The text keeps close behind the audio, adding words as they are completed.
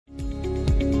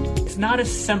it's not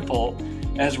as simple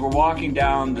as we're walking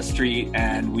down the street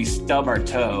and we stub our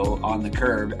toe on the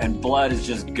curb and blood is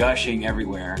just gushing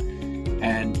everywhere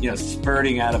and,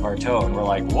 spurting out of our toe. And we're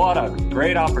like, what a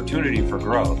great opportunity for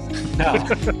growth. No,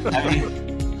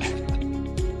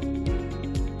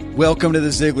 Welcome to the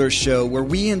Ziglar Show, where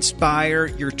we inspire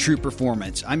your true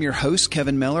performance. I'm your host,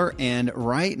 Kevin Miller, and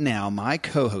right now, my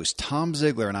co-host, Tom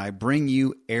Ziglar, and I bring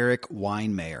you Erik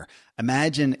Weihenmayer.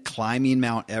 Imagine climbing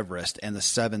Mount Everest and the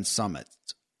 7 summits,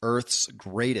 Earth's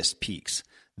greatest peaks.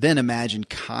 Then imagine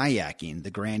kayaking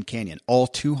the Grand Canyon, all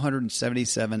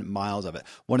 277 miles of it,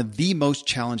 one of the most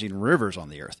challenging rivers on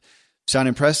the earth. Sound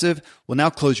impressive? Well,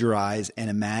 now close your eyes and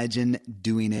imagine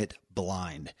doing it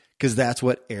blind, because that's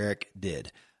what Erik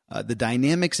did. The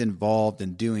dynamics involved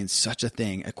in doing such a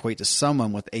thing equate to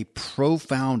someone with a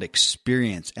profound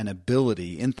experience and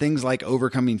ability in things like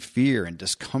overcoming fear and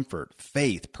discomfort,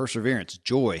 faith, perseverance,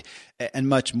 joy, and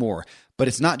much more. But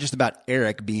it's not just about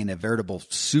Erik being a veritable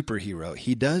superhero.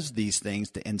 He does these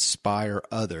things to inspire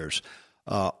others,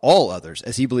 all others,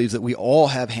 as he believes that we all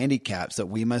have handicaps that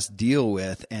we must deal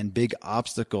with and big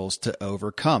obstacles to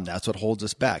overcome. That's what holds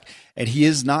us back. And he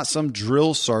is not some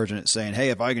drill sergeant saying, hey,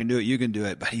 if I can do it, you can do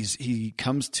it. But he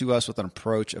comes to us with an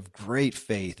approach of great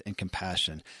faith and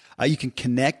compassion. You can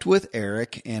connect with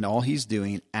Erik and all he's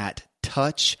doing at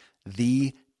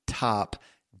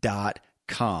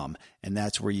touchthetop.com. And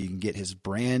that's where you can get his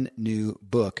brand new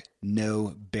book,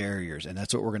 No Barriers. And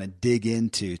that's what we're going to dig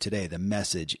into today, the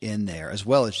message in there, as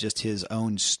well as just his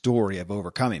own story of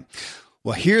overcoming.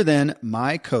 Well, here then,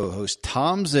 my co-host,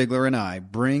 Tom Ziglar, and I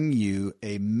bring you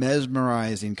a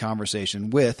mesmerizing conversation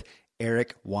with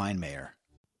Erik Weihenmayer.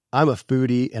 I'm a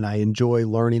foodie, and I enjoy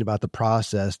learning about the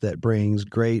process that brings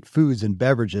great foods and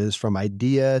beverages from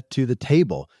idea to the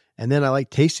table. And then I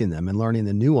like tasting them and learning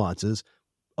the nuances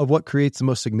of what creates the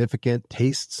most significant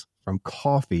tastes, from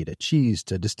coffee to cheese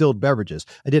to distilled beverages.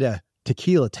 I did a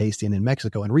tequila tasting in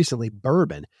Mexico, and recently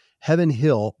bourbon, Heaven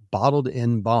Hill bottled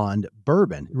in bond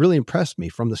bourbon. It really impressed me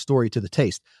from the story to the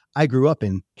taste. I grew up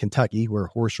in Kentucky, where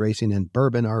horse racing and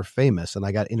bourbon are famous, and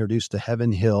I got introduced to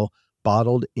Heaven Hill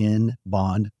bottled in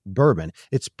bond bourbon.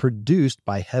 It's produced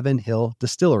by Heaven Hill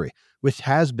Distillery, which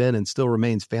has been and still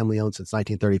remains family-owned since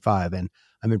 1935. And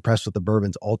I'm impressed with the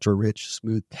bourbon's ultra-rich,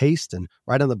 smooth taste. And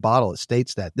right on the bottle, it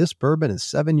states that this bourbon is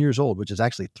 7 years old, which is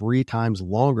actually 3 times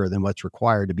longer than what's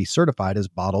required to be certified as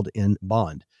bottled in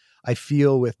bond. I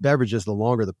feel with beverages, the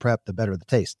longer the prep, the better the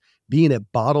taste. Being a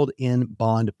bottled in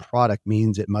bond product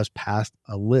means it must pass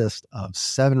a list of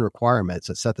 7 requirements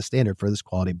that set the standard for this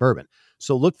quality bourbon.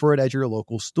 So look for it at your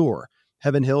local store.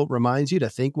 Heaven Hill reminds you to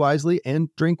think wisely and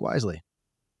drink wisely.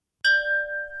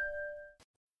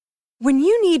 When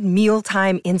you need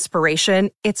mealtime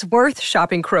inspiration, it's worth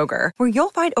shopping Kroger, where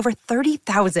you'll find over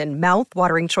 30,000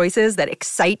 mouth-watering choices that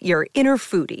excite your inner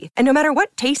foodie. And no matter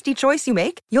what tasty choice you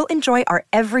make, you'll enjoy our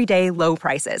everyday low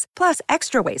prices, plus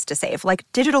extra ways to save, like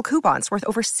digital coupons worth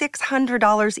over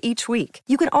 $600 each week.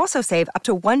 You can also save up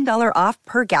to $1 off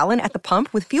per gallon at the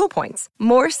pump with fuel points.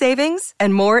 More savings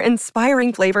and more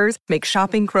inspiring flavors make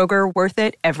shopping Kroger worth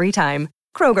it every time.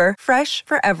 Kroger, fresh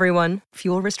for everyone.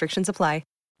 Fuel restrictions apply.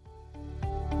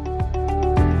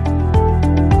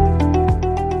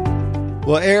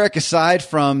 Well, Erik, aside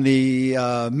from the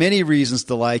many reasons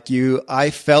to like you, I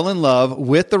fell in love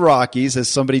with the Rockies, as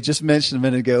somebody just mentioned a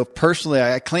minute ago. Personally,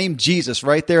 I claimed Jesus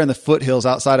right there in the foothills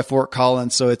outside of Fort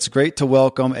Collins, so it's great to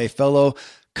welcome a fellow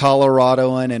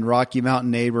Coloradoan and Rocky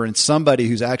Mountain neighbor and somebody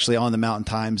who's actually on the Mountain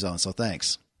Time Zone, so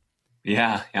thanks.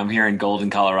 Yeah, I'm here in Golden,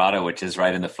 Colorado, which is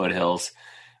right in the foothills.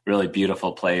 Really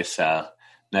beautiful place.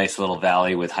 Nice little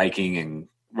valley with hiking and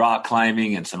rock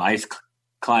climbing and some ice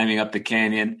climbing up the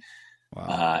canyon.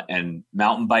 Wow. And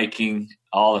mountain biking,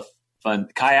 all the fun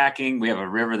kayaking. We have a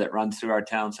river that runs through our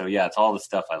town. So yeah, it's all the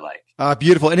stuff I like.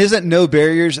 Beautiful. And isn't No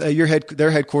Barriers, they're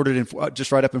headquartered in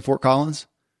just right up in Fort Collins?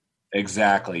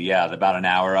 Exactly. Yeah. About an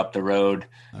hour up the road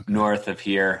north of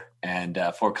here. And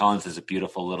Fort Collins is a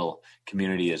beautiful little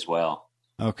community as well.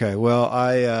 Okay. Well,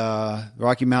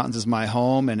 Rocky Mountains is my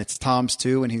home, and it's Tom's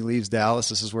too. When he leaves Dallas,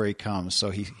 this is where he comes. So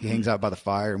he hangs out by the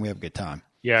fire and we have a good time.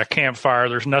 Yeah, campfire.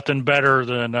 There's nothing better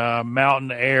than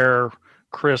mountain air,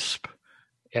 crisp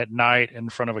at night in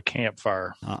front of a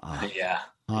campfire. Yeah,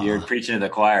 you're preaching to the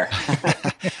choir.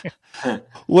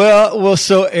 Well,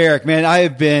 so Erik, man, I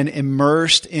have been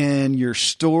immersed in your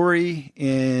story,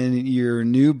 in your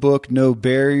new book, No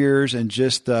Barriers, and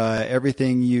just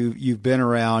everything you've been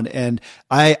around. And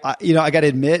I got to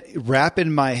admit,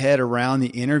 wrapping my head around the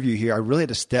interview here, I really had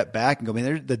to step back and go,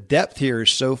 man, the depth here is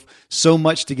so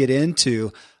much to get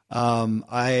into.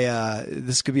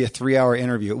 This could be a 3-hour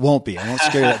interview. It won't be. I won't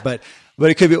scare you, but But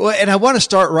it could be, and I want to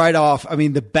start right off. I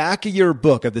mean, the back of your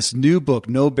book, of this new book,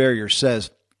 No Barriers,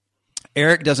 says,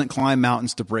 Erik doesn't climb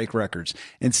mountains to break records.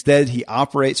 Instead, he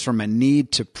operates from a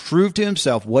need to prove to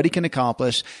himself what he can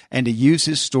accomplish and to use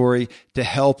his story to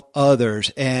help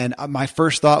others. And my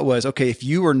first thought was, okay, if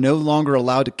you are no longer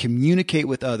allowed to communicate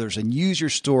with others and use your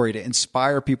story to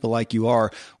inspire people like you are,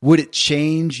 would it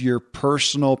change your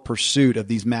personal pursuit of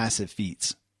these massive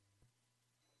feats?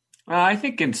 I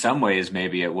think in some ways,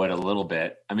 maybe it would a little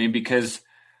bit. I mean, because,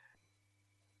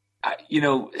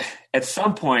 at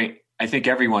some point, I think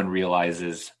everyone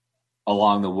realizes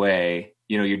along the way,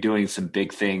 you're doing some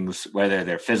big things, whether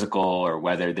they're physical or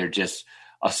whether they're just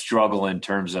a struggle in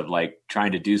terms of like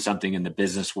trying to do something in the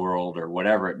business world or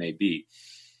whatever it may be.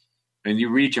 And you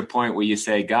reach a point where you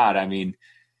say, God, I mean,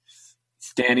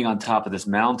 standing on top of this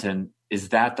mountain, is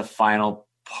that the final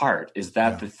part? Is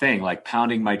that the thing? Like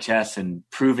pounding my chest and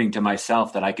proving to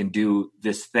myself that I can do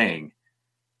this thing.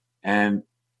 And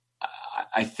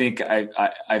I think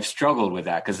I've struggled with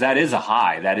that, because that is a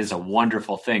high. That is a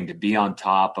wonderful thing, to be on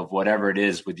top of whatever it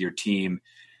is with your team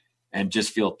and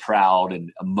just feel proud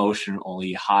and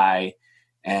emotionally high.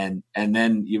 And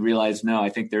then you realize, no, I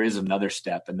think there is another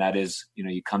step. And that is,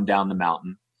 you come down the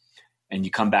mountain and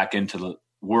you come back into the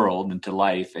world, into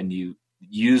life, and you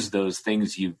use those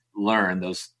things you've learned,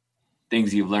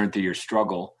 through your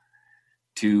struggle,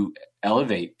 to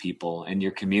elevate people and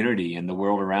your community and the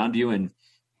world around you. And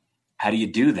how do you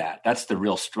do that? That's the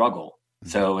real struggle.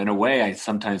 Mm-hmm. So in a way, I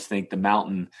sometimes think the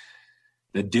mountain,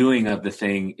 the doing of the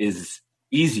thing is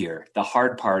easier. The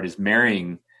hard part is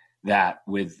marrying that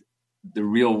with the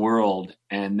real world,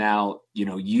 and now,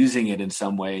 using it in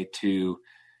some way to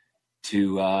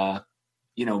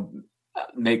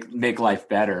make life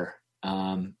better,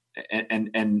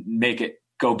 and make it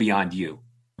go beyond you.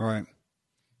 All right.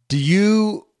 Do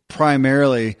you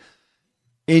primarily,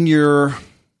 in your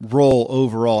role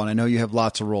overall, and I know you have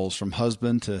lots of roles, from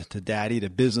husband to daddy to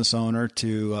business owner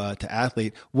to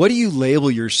athlete, what do you label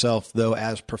yourself though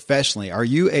as professionally? Are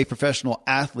you a professional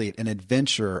athlete, an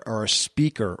adventurer, or a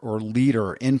speaker or leader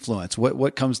or influence?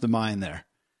 What comes to mind there?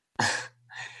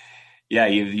 Yeah,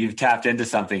 you've tapped into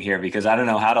something here, because I don't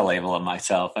know how to label it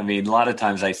myself. I mean, a lot of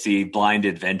times I see blind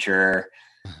adventurer,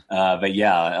 but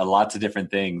yeah, lots of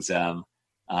different things.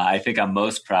 I think I'm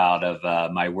most proud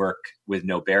of my work with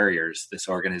No Barriers, this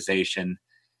organization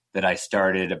that I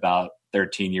started about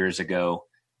 13 years ago,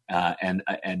 and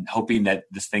hoping that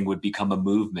this thing would become a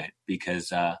movement,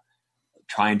 because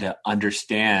trying to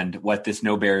understand what this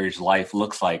No Barriers life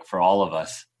looks like for all of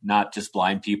us, not just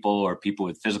blind people or people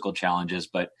with physical challenges,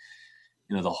 but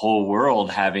the whole world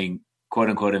having quote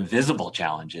unquote invisible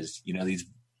challenges, these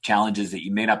challenges that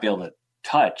you may not be able to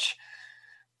touch,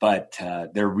 but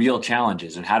they're real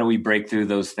challenges. And how do we break through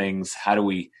those things? How do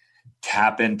we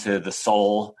tap into the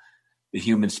soul, the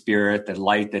human spirit, the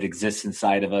light that exists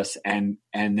inside of us, and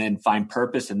then find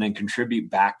purpose and then contribute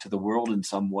back to the world in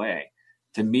some way?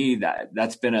 To me,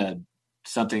 that's been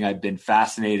something I've been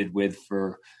fascinated with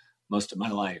for most of my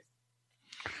life.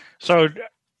 So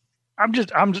I'm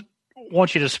just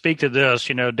want you to speak to this.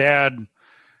 Dad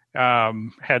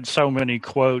had so many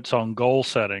quotes on goal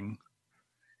setting.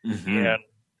 Mm-hmm.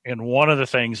 And one of the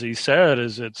things he said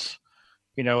is it's,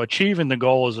 achieving the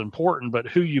goal is important, but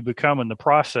who you become in the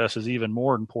process is even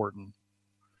more important.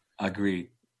 Agreed.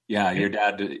 Yeah, your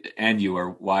dad and you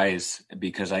are wise,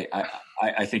 because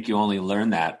I think you only learn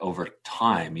that over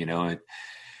time.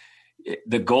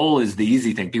 The goal is the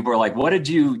easy thing. People are like, what did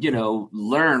you,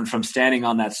 learn from standing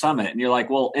on that summit? And you're like,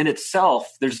 well, in itself,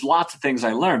 there's lots of things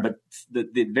I learned, but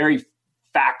the very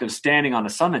fact of standing on a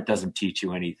summit doesn't teach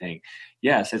you anything.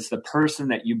 Yes, it's the person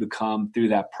that you become through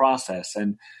that process.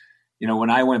 And,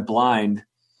 when I went blind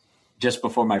just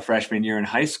before my freshman year in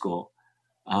high school,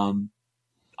 I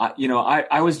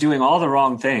was doing all the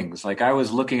wrong things. Like, I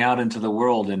was looking out into the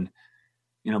world and,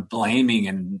 blaming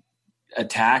and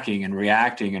attacking and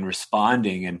reacting and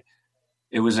responding. And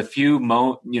it was a few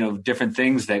different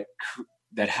things that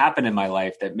happened in my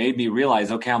life that made me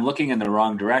realize, okay, I'm looking in the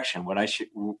wrong direction.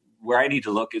 Where I need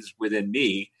to look is within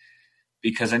me,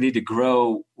 because I need to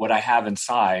grow what I have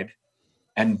inside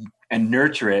and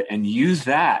nurture it and use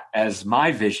that as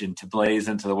my vision to blaze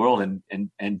into the world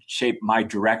and shape my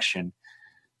direction.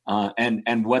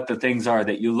 And what the things are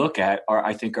that you look at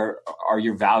are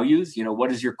your values.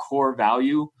 What is your core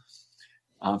value?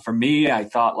 For me, I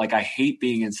thought, like, I hate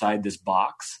being inside this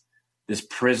box, this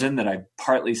prison that I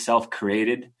partly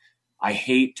self-created. I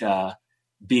hate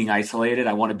being isolated.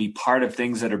 I want to be part of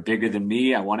things that are bigger than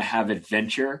me. I want to have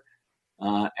adventure.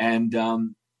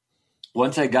 And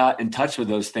once I got in touch with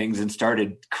those things and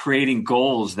started creating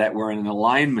goals that were in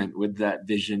alignment with that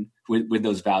vision, with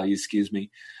those values,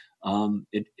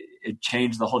 it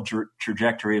changed the whole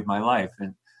trajectory of my life.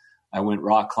 And I went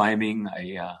rock climbing.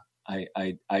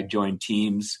 I joined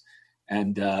teams,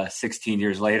 and 16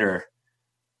 years later,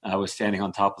 I was standing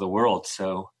on top of the world.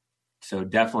 So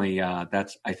definitely, I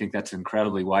think that's an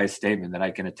incredibly wise statement that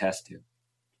I can attest to.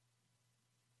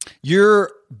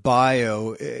 Your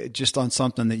bio, just on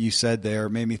something that you said there,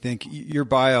 made me think. Your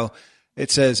bio,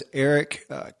 it says Erik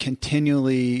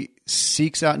continually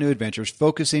seeks out new adventures,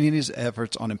 focusing in his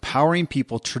efforts on empowering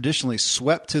people traditionally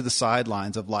swept to the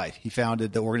sidelines of life. He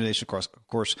founded the organization, of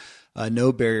course,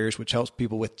 No Barriers, which helps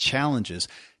people with challenges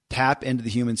tap into the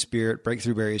human spirit, break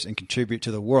through barriers, and contribute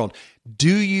to the world.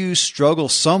 Do you struggle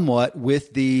somewhat with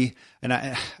and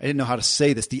I didn't know how to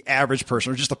say this, the average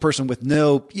person, or just a person with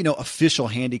no, official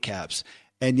handicaps,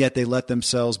 and yet they let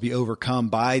themselves be overcome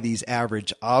by these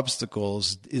average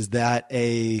obstacles? Is that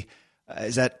a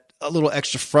little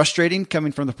extra frustrating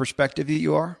coming from the perspective that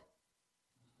you are?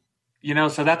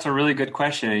 So that's a really good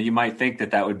question. And you might think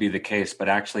that would be the case, but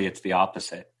actually it's the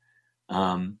opposite.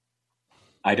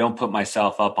 I don't put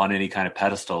myself up on any kind of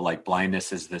pedestal, like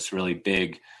blindness is this really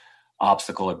big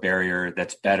obstacle or barrier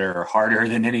that's better or harder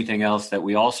than anything else that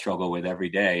we all struggle with every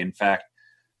day. In fact,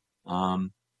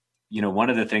 one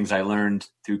of the things I learned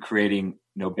through creating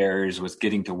No Barriers was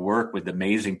getting to work with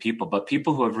amazing people, but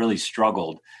people who have really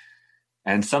struggled.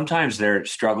 And sometimes their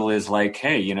struggle is like,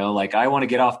 hey, I want to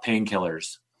get off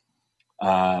painkillers.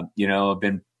 I've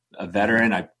been a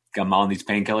veteran. I'm on these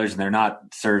painkillers and they're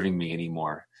not serving me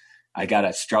anymore. I got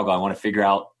to struggle. I want to figure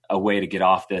out a way to get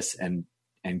off this and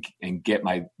get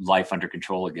my life under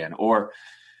control again. Or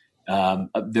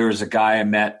there was a guy I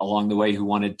met along the way who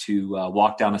wanted to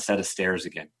walk down a set of stairs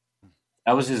again.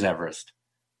 That was his Everest.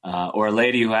 Or a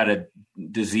lady who had a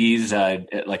disease, I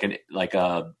think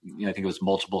it was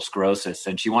multiple sclerosis,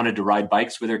 and she wanted to ride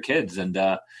bikes with her kids. And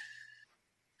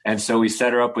so we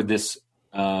set her up with this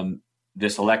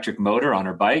electric motor on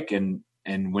her bike, and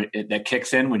that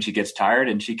kicks in when she gets tired,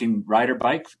 and she can ride her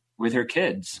bike with her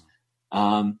kids.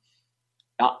 Honestly,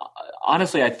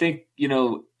 I think,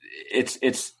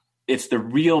 it's the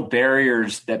real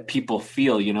barriers that people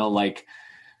feel, the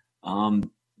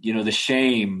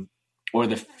shame or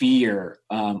the fear,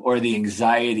 or the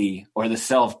anxiety or the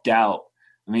self-doubt.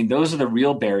 I mean, those are the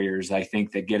real barriers, I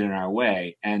think, that get in our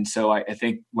way. And so I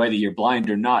think whether you're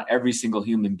blind or not, every single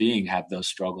human being have those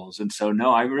struggles. And so, no,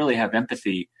 I really have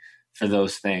empathy for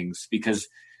those things, because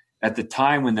at the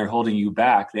time when they're holding you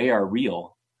back, they are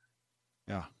real.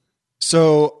 Yeah.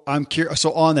 So I'm curious.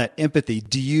 So on that empathy,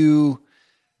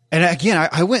 and again,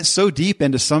 I went so deep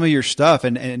into some of your stuff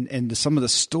and to some of the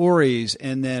stories.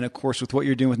 And then of course, with what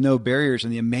you're doing with No Barriers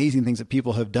and the amazing things that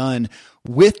people have done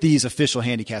with these official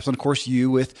handicaps. And of course,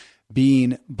 you with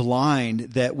being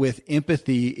blind, that with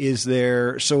empathy,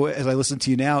 so as I listen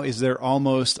to you now, is there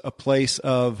almost a place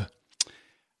of,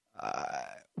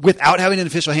 without having an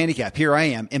official handicap, here I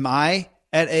am. Am I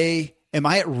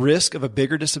at risk of a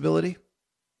bigger disability?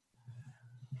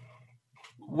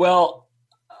 Well,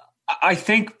 I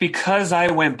think because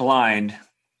I went blind,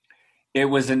 it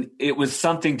was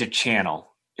something to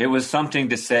channel. It was something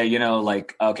to say,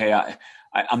 okay,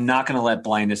 I'm not going to let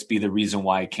blindness be the reason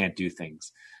why I can't do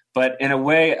things. But in a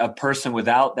way, a person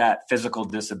without that physical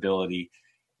disability,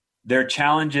 their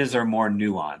challenges are more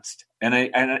nuanced. And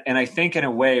I think in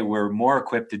a way we're more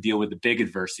equipped to deal with the big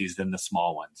adversities than the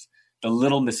small ones, the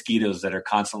little mosquitoes that are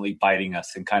constantly biting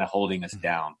us and kind of holding us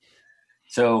down.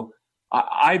 So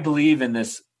I believe in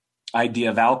this idea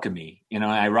of alchemy.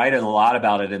 I write a lot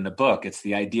about it in the book. It's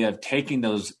the idea of taking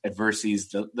those adversities,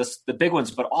 the big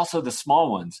ones, but also the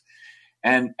small ones,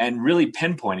 and really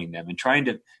pinpointing them and trying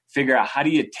to figure out how do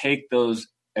you take those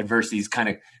adversities, kind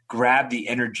of grab the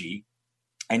energy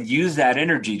and use that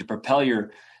energy to propel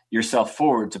yourself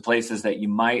forward to places that you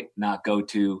might not go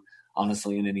to,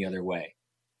 honestly, in any other way.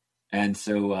 And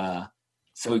so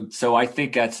I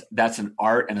think that's an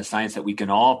art and a science that we can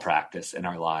all practice in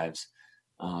our lives.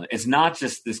 It's not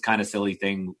just this kind of silly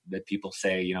thing that people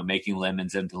say, making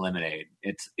lemons into lemonade.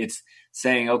 It's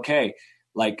saying, okay,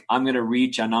 like I'm going to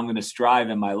reach and I'm going to strive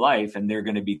in my life, and there are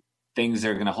going to be things that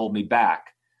are going to hold me back.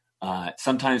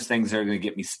 Sometimes things are going to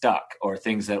get me stuck, or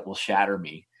things that will shatter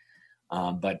me.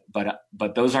 But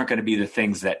those aren't going to be the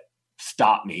things that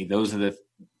stop me. Those are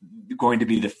going to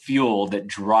be the fuel that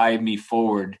drive me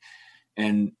forward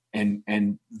and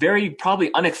very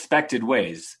probably unexpected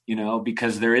ways,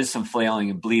 because there is some flailing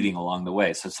and bleeding along the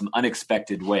way. So some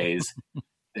unexpected ways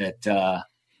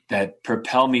that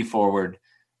propel me forward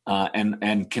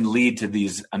and can lead to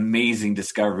these amazing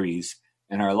discoveries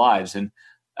in our lives. And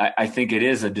I think it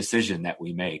is a decision that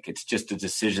we make. It's just a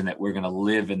decision that we're going to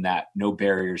live in that no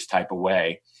barriers type of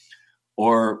way,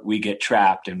 or we get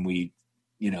trapped and we,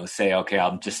 say, okay,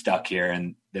 I'm just stuck here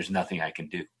and there's nothing I can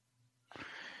do.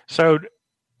 So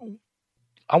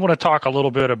I want to talk a little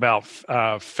bit about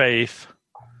faith,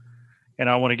 and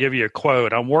I want to give you a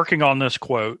quote. I'm working on this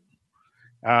quote.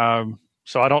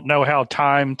 So I don't know how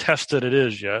time tested it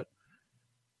is yet,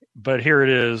 but here it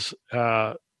is.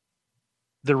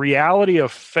 The reality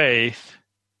of faith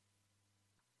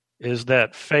is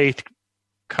that faith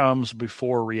comes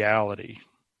before reality.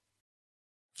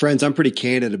 Friends, I'm pretty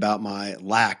candid about my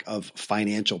lack of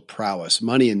financial prowess.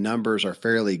 Money and numbers are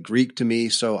fairly Greek to me,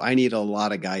 so I need a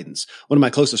lot of guidance. One of my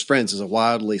closest friends is a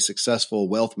wildly successful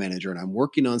wealth manager, and I'm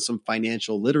working on some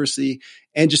financial literacy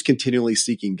and just continually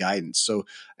seeking guidance. So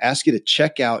I ask you to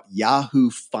check out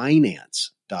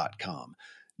yahoofinance.com.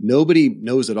 Nobody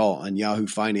knows it all, and Yahoo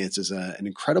Finance is an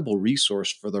incredible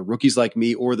resource for the rookies like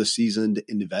me or the seasoned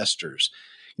investors.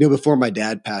 Before my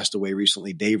dad passed away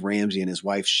recently, Dave Ramsey and his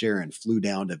wife Sharon flew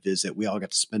down to visit. We all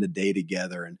got to spend a day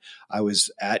together, and I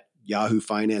was at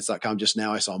yahoofinance.com just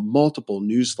now. I saw multiple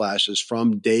news flashes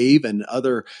from Dave and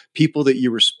other people that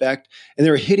you respect, and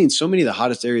they're hitting so many of the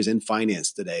hottest areas in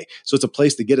finance today. So it's a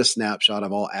place to get a snapshot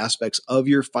of all aspects of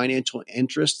your financial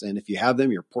interests, and if you have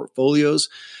them, your portfolios.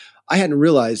 I hadn't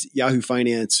realized Yahoo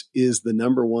Finance is the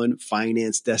number one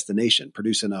finance destination,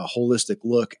 producing a holistic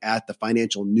look at the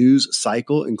financial news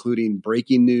cycle, including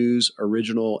breaking news,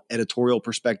 original editorial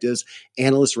perspectives,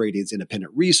 analyst ratings,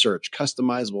 independent research,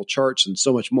 customizable charts, and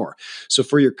so much more. So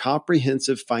for your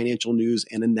comprehensive financial news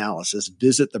and analysis,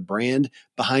 visit the brand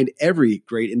behind every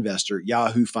great investor,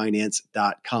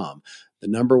 yahoofinance.com, the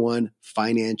number one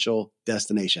financial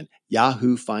destination,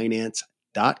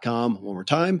 yahoofinance.com. One more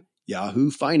time,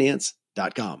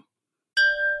 yahoofinance.com.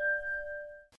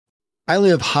 I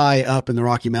live high up in the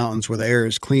Rocky Mountains where the air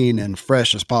is clean and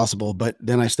fresh as possible, but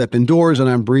then I step indoors and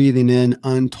I'm breathing in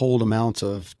untold amounts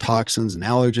of toxins and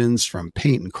allergens from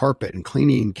paint and carpet and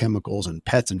cleaning chemicals and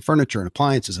pets and furniture and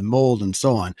appliances and mold and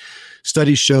so on.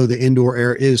 Studies show the indoor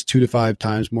air is 2 to 5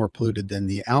 times more polluted than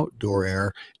the outdoor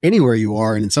air anywhere you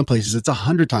are, and in some places it's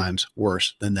 100 times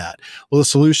worse than that. Well, the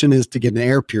solution is to get an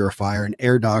air purifier, and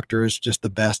Air Doctor is just the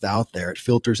best out there. It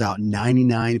filters out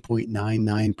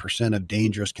 99.99% of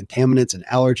dangerous contaminants and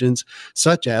allergens,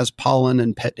 such as pollen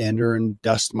and pet dander and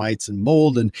dust mites and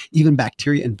mold and even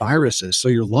bacteria and viruses, so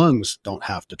your lungs don't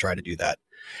have to try to do that.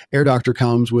 Air Doctor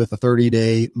comes with a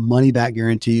 30-day money-back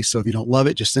guarantee, so if you don't love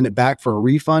it, just send it back for a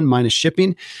refund minus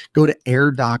shipping. Go to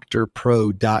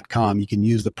airdoctorpro.com. You can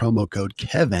use the promo code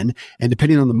Kevin, and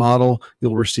depending on the model,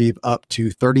 you'll receive up to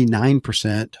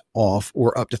 39% off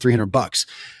or up to $300.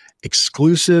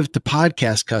 Exclusive to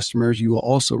podcast customers, you will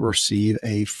also receive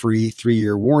a free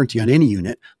 3-year warranty on any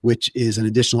unit, which is an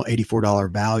additional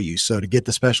 $84 value. So to get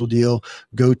the special deal,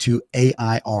 go to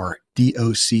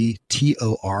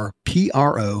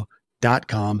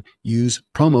airdoctorpro.com. Use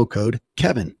promo code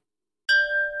Kevin.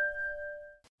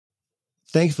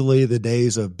 Thankfully, the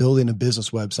days of building a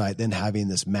business website, then having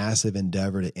this massive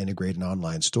endeavor to integrate an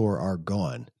online store are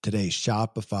gone. Today,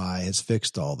 Shopify has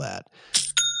fixed all that.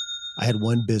 I had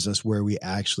one business where we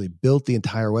actually built the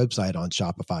entire website on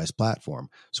Shopify's platform.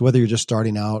 So whether you're just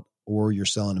starting out or you're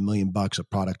selling $1 million of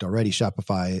product already,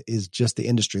 Shopify is just the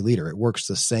industry leader. It works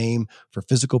the same for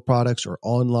physical products or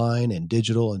online and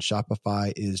digital, and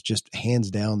Shopify is just hands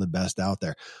down the best out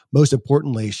there. Most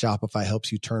importantly, Shopify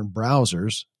helps you turn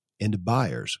browsers into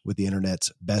buyers with the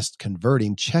internet's best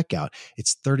converting checkout.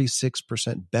 It's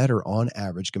 36% better on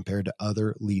average compared to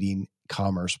other leading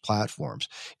commerce platforms.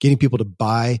 Getting people to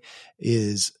buy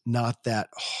is not that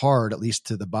hard, at least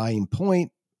to the buying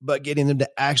point, but getting them to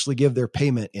actually give their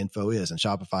payment info is, and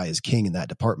Shopify is king in that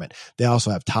department. They also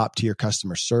have top tier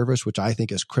customer service, which I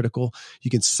think is critical.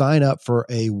 You can sign up for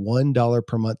a $1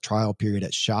 per month trial period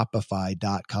at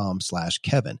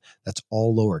shopify.com/Kevin. That's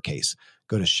all lowercase.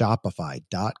 Go to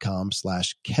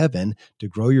shopify.com/Kevin to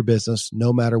grow your business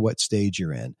no matter what stage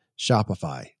you're in.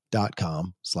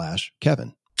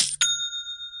 Shopify.com/Kevin.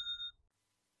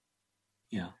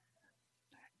 Yeah.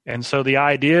 And so the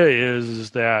idea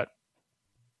is that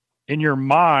in your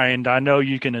mind, I know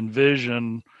you can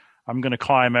envision, I'm going to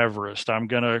climb Everest. I'm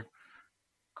going to,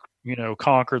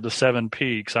 conquer the 7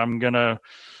 peaks. I'm going to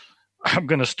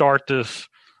start this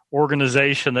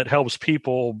organization that helps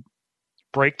people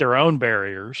break their own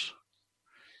barriers.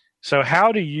 So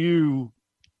how do you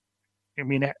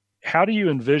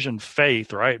envision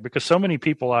faith, right? Because so many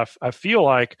people, I feel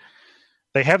like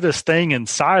they have this thing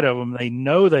inside of them they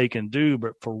know they can do,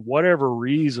 but for whatever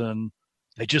reason,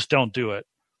 they just don't do it.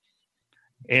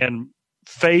 And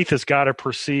faith has got to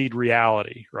precede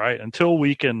reality, right? Until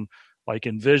we can like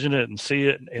envision it and see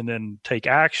it and then take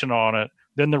action on it,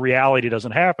 then the reality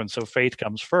doesn't happen. So faith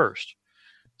comes first.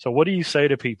 So what do you say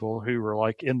to people who are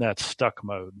like in that stuck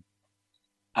mode?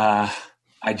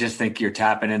 I just think you're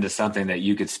tapping into something that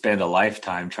you could spend a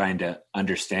lifetime trying to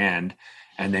understand,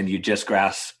 and then you just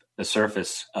grasp the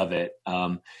surface of it.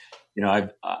 Helen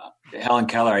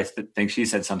Keller, I think she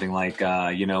said something like,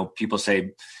 people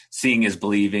say seeing is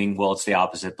believing. Well, it's the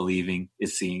opposite. Believing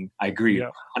is seeing. I agree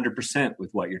 100%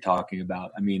 with what you're talking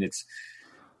about. I mean,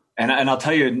 and I'll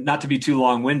tell you, not to be too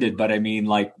long-winded, but I mean,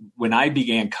 like when I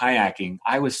began kayaking,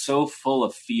 I was so full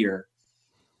of fear.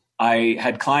 I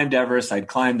had climbed Everest. I'd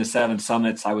climbed the 7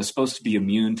 summits. I was supposed to be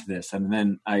immune to this. And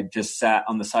then I just sat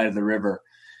on the side of the river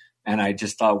and I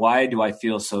just thought, why do I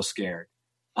feel so scared?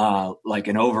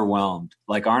 And overwhelmed?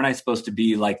 Like, aren't I supposed to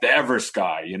be like the Everest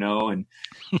guy, And,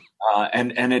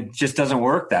 and it just doesn't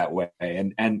work that way.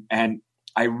 And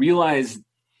I realized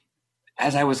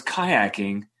as I was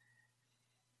kayaking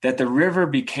that the river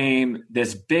became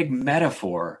this big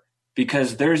metaphor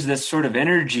because there's this sort of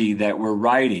energy that we're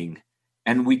riding.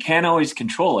 And we can't always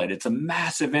control it. It's a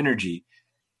massive energy.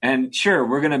 And sure,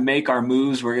 we're going to make our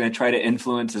moves. We're going to try to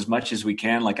influence as much as we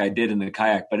can, like I did in the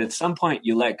kayak. But at some point,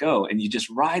 you let go and you just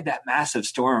ride that massive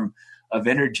storm of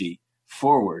energy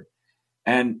forward.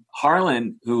 And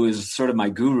Harlan, who is sort of my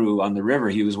guru on the river,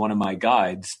 he was one of my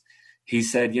guides. He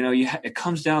said, it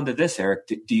comes down to this, Erik.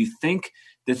 Do you think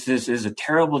this is a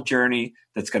terrible journey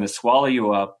that's going to swallow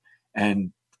you up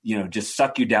and, just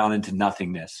suck you down into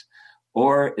nothingness?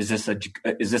 Or is this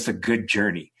a good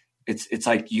journey? It's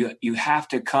like you have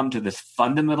to come to this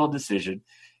fundamental decision.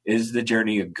 Is the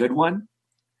journey a good one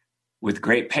with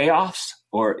great payoffs,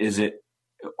 or is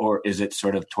it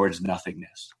sort of towards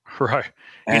nothingness? Right.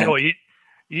 And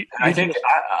I think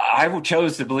I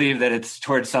chose to believe that it's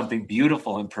towards something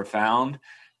beautiful and profound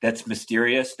that's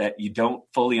mysterious, that you don't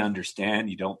fully understand,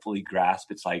 you don't fully grasp.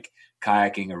 It's like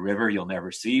kayaking a river you'll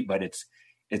never see, but it's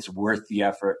worth the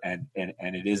effort, and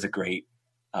it is a great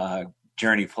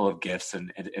journey full of gifts,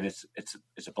 and it's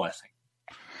a blessing.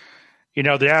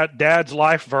 Dad's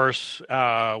life verse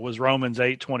was Romans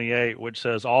 8:28, which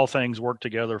says all things work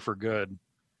together for good.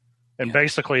 And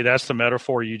basically that's the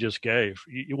metaphor you just gave.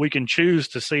 We can choose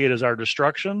to see it as our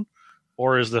destruction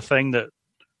or as the thing that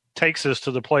takes us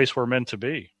to the place we're meant to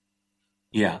be.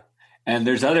 Yeah. And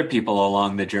there's other people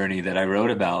along the journey that I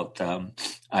wrote about.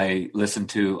 I listened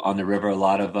to on the river a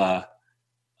lot of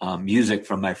music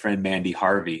from my friend Mandy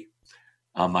Harvey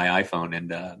on my iPhone.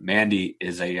 And Mandy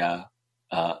is a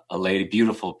lady,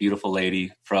 beautiful, beautiful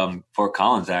lady from Fort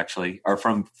Collins, actually, or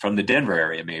from the Denver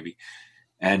area, maybe.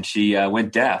 And she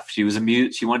went deaf. She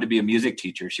wanted to be a music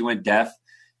teacher. She went deaf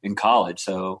in college,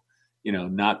 so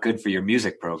not good for your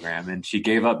music program. And she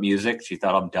gave up music. She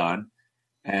thought, I'm done.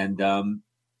 And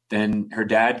then her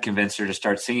dad convinced her to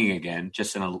start singing again,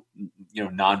 just in a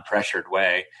non-pressured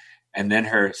way. And then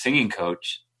her singing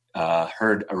coach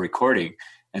heard a recording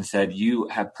and said, "You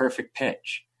have perfect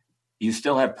pitch. You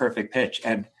still have perfect pitch."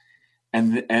 And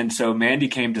so Mandy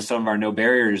came to some of our No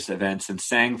Barriers events and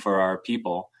sang for our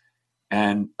people.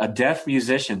 And a deaf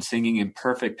musician singing in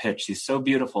perfect pitch, she's so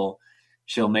beautiful,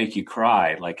 she'll make you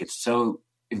cry. Like, it's so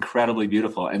incredibly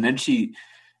beautiful. And then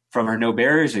from her No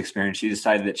Barriers experience, she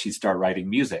decided that she'd start writing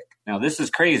music. Now, this is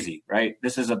crazy, right?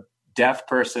 This is a deaf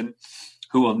person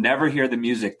who will never hear the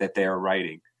music that they are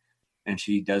writing. And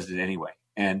she does it anyway.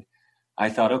 And I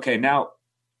thought, okay, now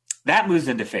that moves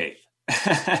into faith.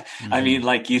 Mm-hmm. I mean,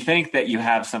 like, you think that you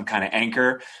have some kind of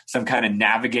anchor, some kind of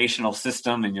navigational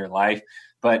system in your life,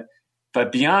 but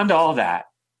beyond all that,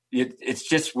 it's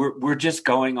just we're just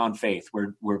going on faith.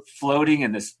 We're floating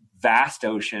in this vast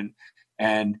ocean,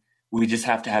 and we just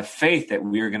have to have faith that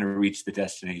we are going to reach the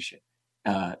destination.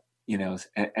 And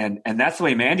that's the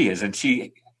way Mandy is. And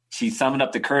she summoned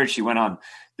up the courage. She went on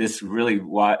this really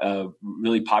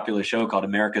popular show called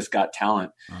America's Got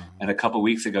Talent. Mm-hmm. And a couple of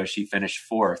weeks ago, she finished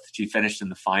 4th. She finished in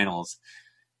the finals.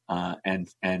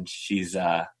 And she's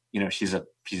she's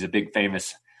a big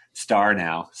famous star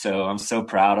now. So I'm so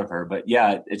proud of her. But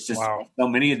yeah, it's just so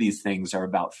many of these things are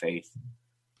about faith.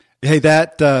 Hey,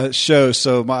 that show.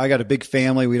 So I got a big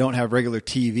family. We don't have regular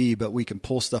TV, but we can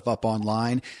pull stuff up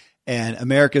online. And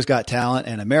America's Got Talent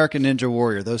and American Ninja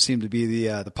Warrior. Those seem to be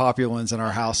the popular ones in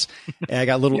our house. And I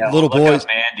got little boys. Up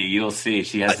Mandy, you'll see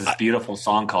she has this beautiful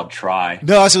song called "Try."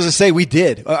 No, I was going to say we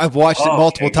did. I've watched it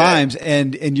multiple times,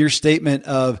 and your statement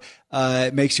of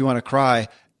it makes you want to cry.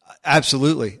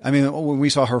 Absolutely. I mean, when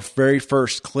we saw her very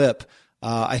first clip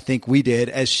I think we did,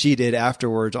 as she did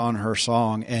afterwards on her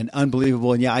song, and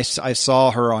unbelievable. And yeah, I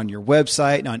saw her on your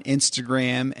website and on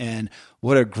Instagram, and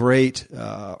what a great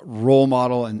role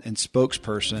model and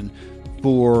spokesperson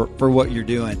for what you're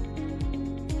doing.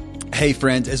 Hey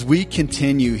friends, as we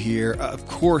continue here, of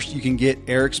course you can get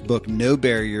Erik's book, No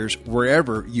Barriers,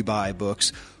 wherever you buy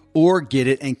books, or get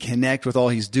it and connect with all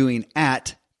he's doing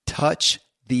at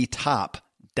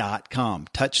touchthetop.com,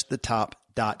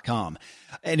 touchthetop.com.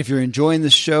 And if you're enjoying the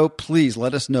show, please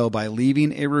let us know by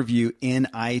leaving a review in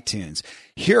iTunes.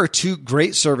 Here are two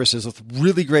great services with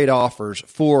really great offers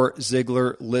for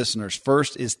Ziglar listeners.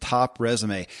 First is Top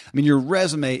Resume. I mean, your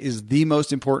resume is the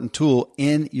most important tool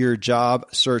in your job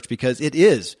search because it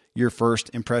is your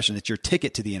first impression. It's your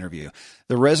ticket to the interview.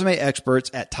 The resume experts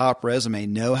at Top Resume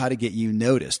know how to get you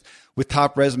noticed. With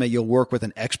Top Resume, you'll work with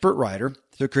an expert writer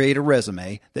to create a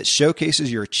resume that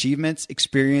showcases your achievements,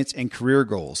 experience, and career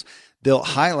goals. They'll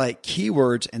highlight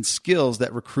keywords and skills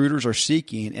that recruiters are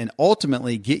seeking and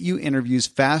ultimately get you interviews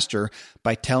faster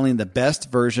by telling the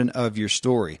best version of your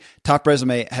story. Top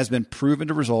Resume has been proven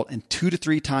to result in 2 to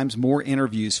 3 times more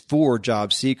interviews for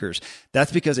job seekers.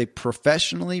 That's because a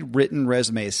professionally written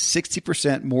resume is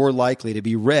 60% more likely to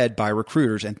be read by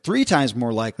recruiters and 3 times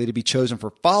more likely to be chosen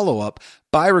for follow-up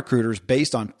by recruiters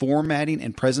based on formatting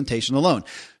and presentation alone.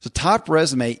 So Top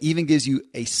Resume even gives you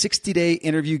a 60-day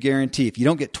interview guarantee. If you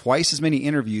don't get twice as many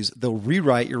interviews, they'll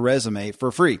rewrite your resume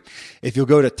for free. If you'll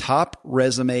go to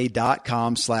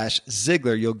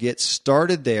topresume.com/Ziglar, you'll get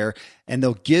started there, and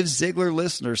they'll give Ziglar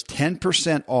listeners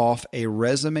 10% off a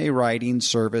resume writing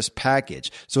service package.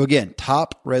 So again,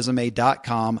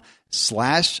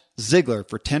 topresume.com/Ziglar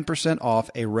for 10% off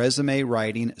a resume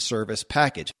writing service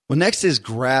package. Well, next is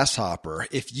Grasshopper.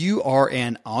 If you are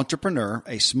an entrepreneur,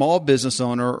 a small business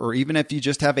owner, or even if you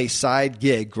just have a side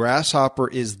gig, Grasshopper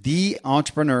is the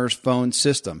entrepreneur's phone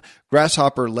system.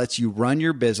 Grasshopper lets you run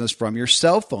your business from your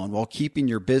cell phone while keeping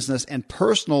your business and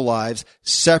personal lives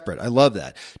separate. I love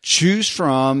that. Choose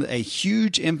from a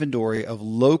huge inventory of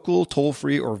local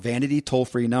toll-free or vanity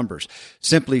toll-free numbers.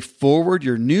 Simply forward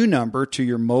your new number to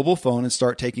your mobile phone and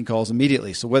start taking calls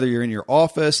immediately. So whether you're in your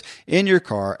office, in your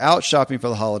car, out shopping for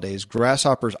the holidays,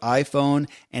 Grasshopper's iPhone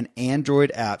and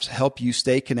Android apps help you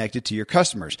stay connected to your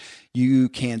customers. You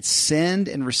can send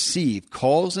and receive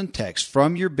calls and texts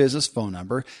from your business phone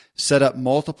number, set up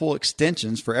multiple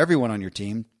extensions for everyone on your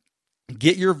team,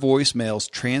 get your voicemails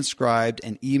transcribed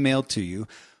and emailed to you,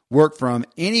 work from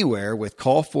anywhere with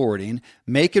call forwarding,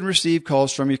 make and receive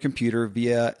calls from your computer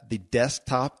via the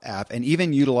desktop app, and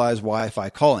even utilize Wi-Fi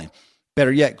calling.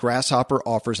 Better yet, Grasshopper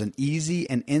offers an easy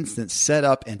and instant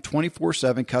setup and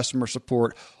 24/7 customer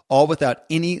support, all without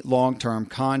any long-term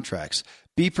contracts.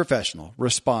 Be professional,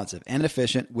 responsive, and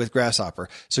efficient with Grasshopper.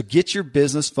 So get your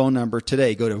business phone number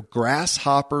today. Go to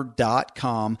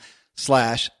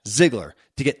grasshopper.com/Ziglar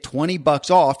to get $20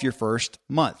 off your first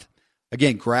month.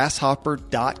 Again,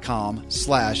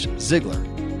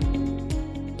 grasshopper.com/Ziglar.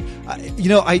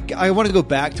 I want to go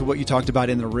back to what you talked about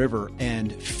in the river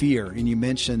and fear. And you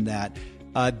mentioned that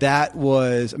that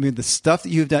was, the stuff that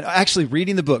you've done, actually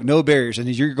reading the book, No Barriers. And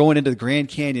as you're going into the Grand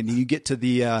Canyon and you get to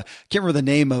the, I can't remember the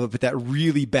name of it, but that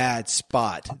really bad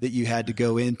spot that you had to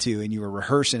go into and you were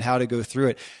rehearsing how to go through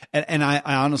it. And I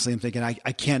honestly am thinking,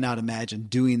 I cannot imagine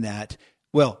doing that.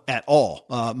 Well, at all,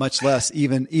 much less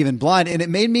even blind. And it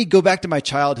made me go back to my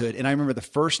childhood. And I remember the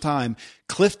first time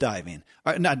cliff jumping,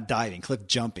 as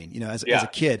a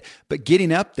kid, but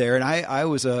getting up there. And I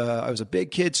was a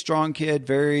big kid, strong kid,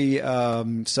 very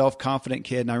self-confident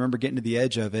kid. And I remember getting to the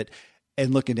edge of it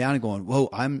and looking down and going, whoa,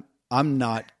 I'm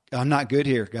not good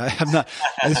here, guy.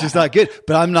 It's just not good,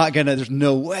 but there's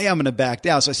no way I'm going to back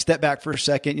down. So I step back for a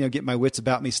second, get my wits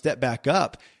about me, step back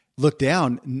up, look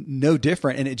down, no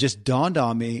different. And it just dawned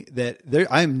on me that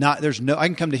I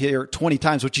can come to here 20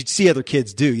 times, which you'd see other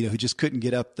kids do, who just couldn't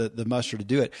get up the muster to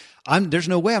do it. There's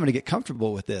no way I'm going to get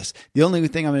comfortable with this. The only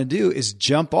thing I'm going to do is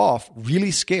jump off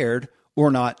really scared or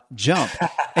not jump.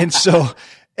 And so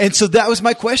that was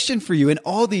my question for you. And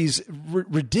all these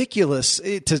ridiculous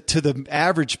to the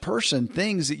average person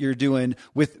things that you're doing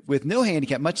with no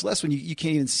handicap, much less when you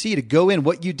can't even see, to go in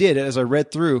what you did. As I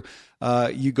read through,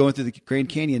 you going through the Grand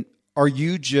Canyon, are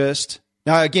you just,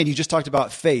 now again, you just talked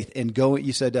about faith and going,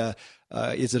 you said,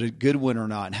 is it a good one or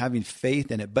not, and having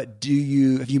faith in it, but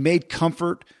have you made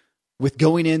comfort with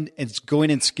going in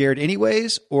scared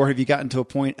anyways, or have you gotten to a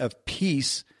point of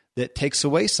peace that takes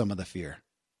away some of the fear?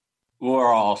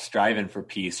 We're all striving for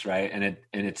peace, right? And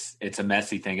it's a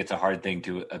messy thing. It's a hard thing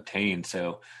to obtain.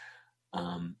 So,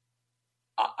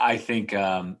 I think,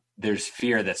 there's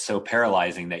fear that's so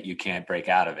paralyzing that you can't break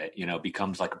out of it,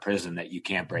 becomes like a prison that you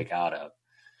can't break out of.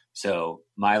 So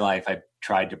my life, I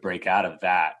tried to break out of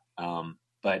that.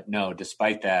 But no,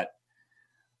 despite that,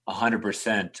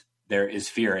 100%, there is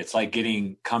fear. It's like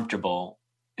getting comfortable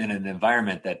in an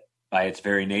environment that by its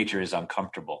very nature is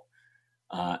uncomfortable.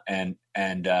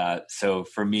 So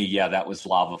for me, yeah, that was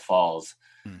Lava Falls,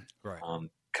 Right.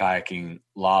 Kayaking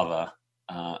lava.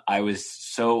 I was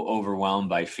so overwhelmed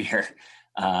by fear.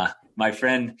 My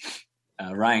friend,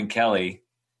 Ryan Kelly,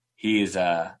 he is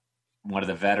one of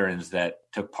the veterans that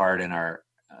took part in our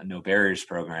No Barriers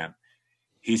program.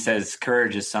 He says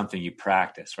courage is something you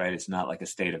practice, right? It's not like a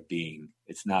state of being.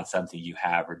 It's not something you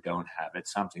have or don't have.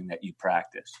 It's something that you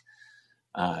practice.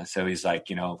 So he's like,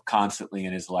 constantly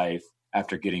in his life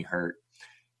after getting hurt,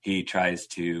 he tries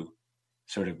to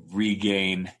sort of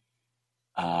regain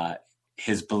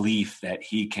his belief that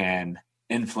he can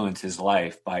influence his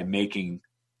life by making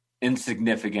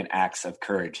insignificant acts of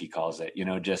courage. He calls it,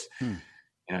 just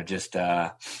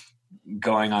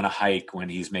going on a hike when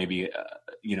he's maybe,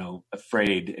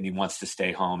 afraid and he wants to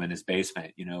stay home in his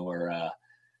basement,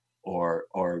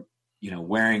 or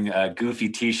wearing a goofy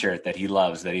t-shirt that he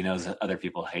loves, that he knows that other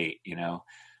people hate,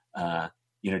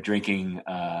 drinking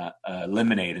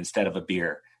lemonade instead of a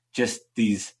beer, just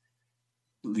these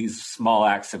small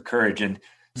acts of courage. And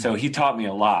so he taught me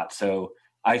a lot. So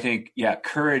I think,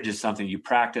 courage is something you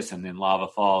practice. And in Lava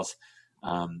Falls,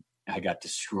 I got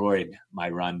destroyed my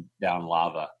run down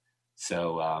lava.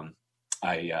 So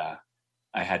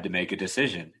I had to make a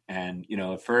decision. And,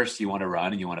 at first you want to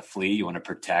run and you want to flee, you want to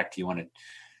protect, you want to,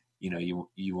 you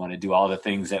want to do all the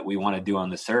things that we want to do on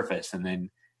the surface. And then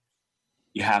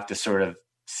you have to sort of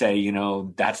say,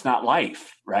 that's not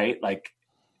life, right? Like,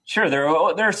 sure, there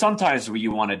are some times where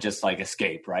you want to just like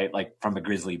escape, right? Like from a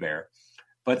grizzly bear.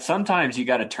 But sometimes you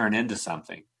got to turn into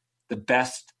something. The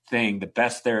best thing, the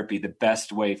best therapy, the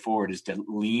best way forward is to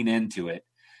lean into it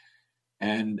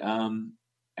and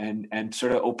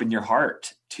sort of open your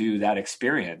heart to that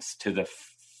experience, to the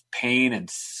pain and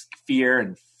fear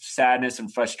and sadness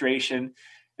and frustration,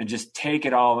 and just take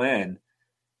it all in.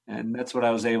 And that's what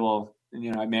I was able,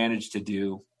 I managed to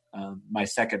do my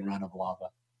second run of lava.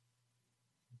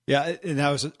 Yeah, and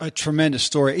that was a tremendous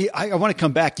story. I want to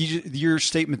come back. Your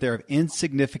statement there of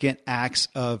insignificant acts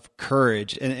of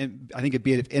courage, and I think it'd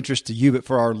be of interest to you, but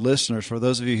for our listeners, for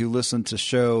those of you who listen to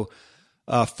show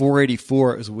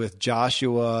 484, it was with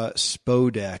Joshua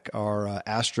Spodek, our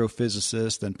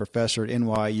astrophysicist and professor at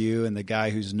NYU, and the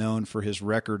guy who's known for his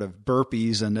record of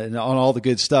burpees and on all the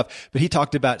good stuff. But he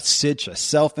talked about SIDCHA,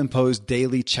 self-imposed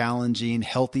daily challenging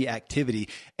healthy activity.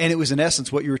 And it was in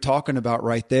essence what you were talking about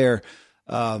right there,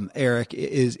 Erik,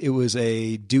 it was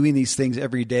a doing these things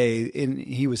every day. And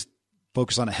he was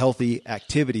focused on a healthy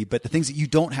activity, but the things that you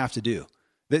don't have to do,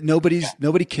 that nobody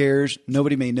cares,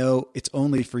 nobody may know, it's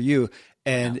only for you.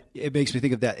 And it makes me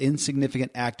think of that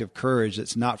insignificant act of courage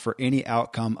that's not for any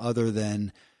outcome other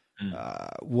than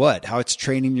how it's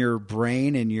training your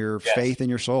brain and your faith and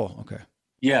your soul. Okay.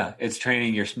 Yeah, it's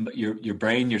training your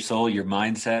brain, your soul, your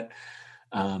mindset.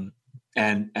 So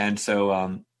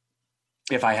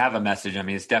if I have a message,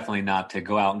 it's definitely not to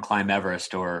go out and climb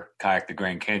Everest or kayak the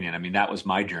Grand Canyon. That was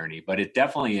my journey, but it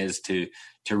definitely is to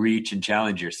reach and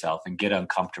challenge yourself and get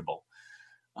uncomfortable,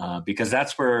 because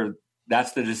that's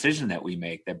the decision that we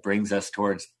make that brings us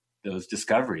towards those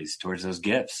discoveries, towards those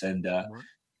gifts. And,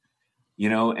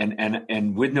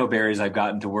 and with No Barriers, I've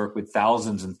gotten to work with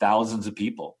thousands and thousands of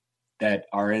people that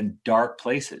are in dark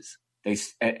places.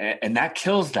 And that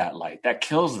kills that light, that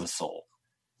kills the soul.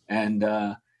 And,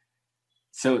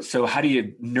 So how do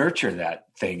you nurture that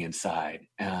thing inside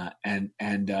and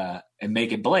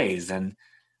make it blaze? And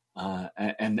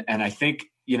I think,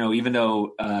 even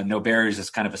though No Barriers is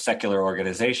kind of a secular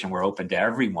organization, we're open to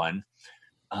everyone.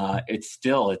 It's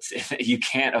you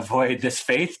can't avoid this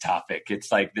faith topic.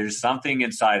 It's like there's something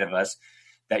inside of us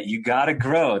that you got to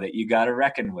grow, that you got to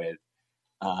reckon with.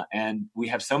 And we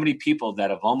have so many people that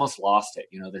have almost lost it.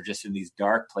 They're just in these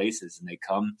dark places, and they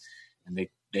come and they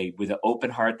with an open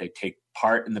heart, they take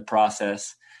part in the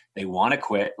process. They want to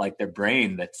quit, like their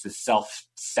brain, that's the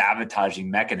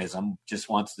self-sabotaging mechanism, just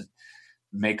wants to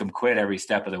make them quit every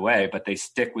step of the way, but they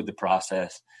stick with the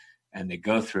process and they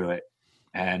go through it.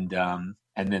 And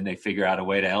then they figure out a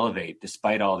way to elevate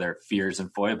despite all their fears and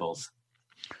foibles.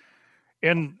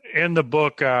 In the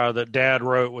book that Dad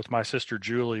wrote with my sister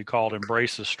Julie called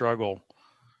Embrace the Struggle,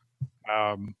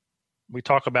 we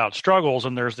talk about struggles,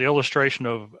 and there's the illustration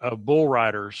of bull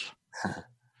riders.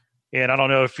 And I don't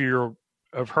know if you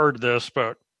have heard this,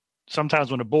 but sometimes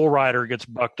when a bull rider gets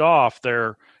bucked off,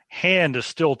 their hand is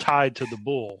still tied to the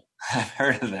bull. I've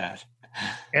heard of that.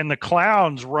 And the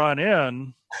clowns run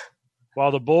in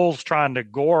while the bull's trying to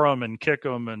gore them and kick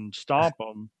them and stomp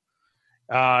them.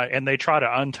 and they try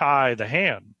to untie the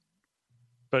hand.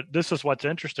 But this is what's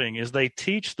interesting is they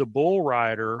teach the bull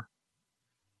rider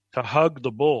to hug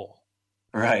the bull.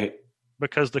 Right.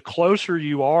 Because the closer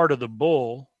you are to the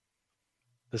bull,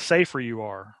 the safer you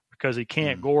are, because he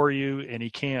can't gore you and he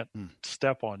can't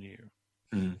step on you.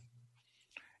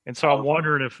 And so I'm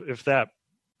wondering if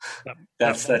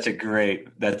that's such a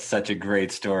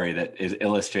great story that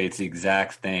illustrates the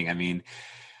exact thing. I mean,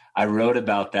 I wrote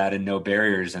about that in No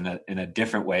Barriers in a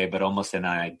different way, but almost in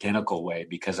an identical way,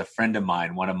 because a friend of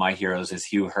mine, one of my heroes is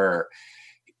Hugh Herr.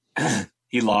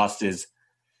 He lost his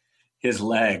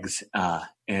legs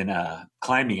in a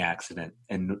climbing accident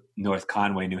in North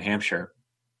Conway, New Hampshire.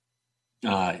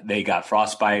 They got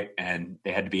frostbite and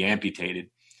they had to be amputated.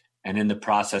 And in the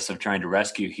process of trying to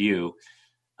rescue Hugh,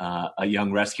 a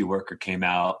young rescue worker came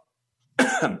out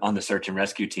on the search and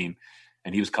rescue team,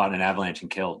 and he was caught in an avalanche and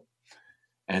killed.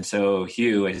 And so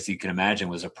Hugh, as you can imagine,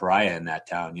 was a pariah in that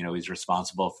town. You know, he's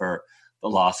responsible for the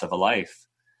loss of a life.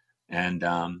 And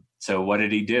so what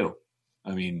did he do?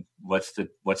 I mean, what's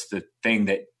the thing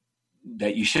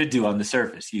that you should do on the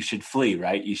surface? You should flee,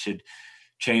 right? You should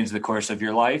change the course of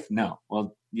your life. No.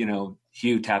 Well, you know,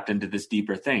 Hugh tapped into this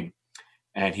deeper thing,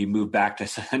 and he moved back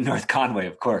to North Conway,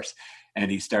 of course. And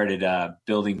he started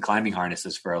building climbing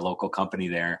harnesses for a local company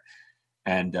there.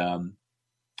 And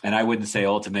I wouldn't say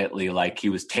ultimately like he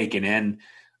was taken in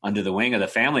under the wing of the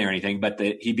family or anything, but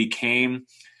that he became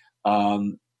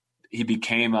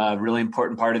a really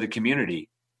important part of the community,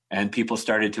 and people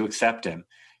started to accept him.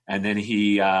 And then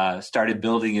he started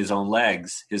building his own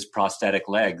legs, his prosthetic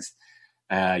legs,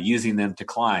 using them to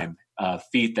climb,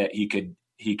 feet that he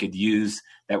could use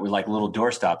that were like little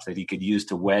doorstops that he could use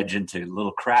to wedge into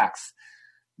little cracks.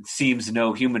 It seems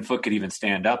no human foot could even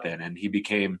stand up in. And he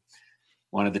became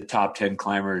one of the top 10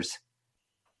 climbers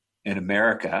in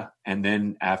America. And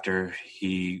then after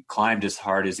he climbed as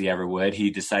hard as he ever would,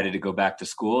 he decided to go back to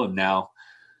school and now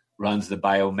runs the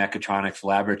biomechatronics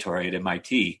laboratory at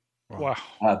MIT. Wow.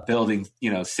 Building,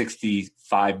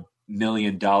 $65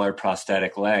 million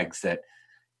prosthetic legs that,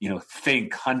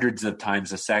 think hundreds of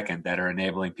times a second, that are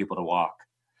enabling people to walk.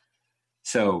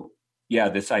 So yeah,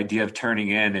 this idea of turning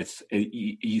in,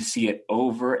 you see it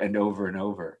over and over and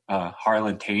over.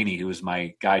 Harlan Taney, who was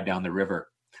my guide down the river,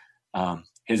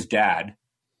 his dad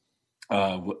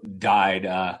died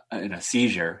in a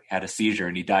seizure, had a seizure,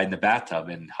 and he died in the bathtub.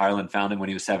 And Harlan found him when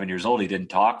he was 7 years old. He didn't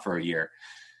talk for a year.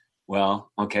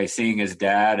 Well, okay, seeing his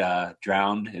dad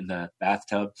drowned in the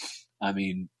bathtub, I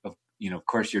mean, of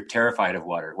course you're terrified of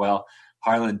water. Well,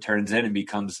 Harlan turns in and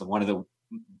becomes one of the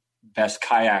best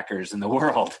kayakers in the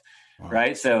world. Wow.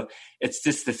 Right. So it's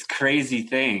just this crazy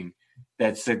thing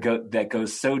that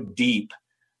goes so deep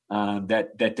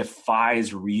that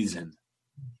defies reason.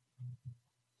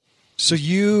 So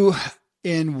you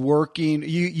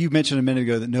mentioned a minute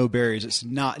ago that No Barriers, it's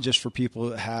not just for people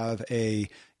that have a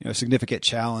significant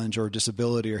challenge or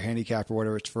disability or handicap or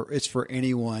whatever. It's for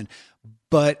anyone.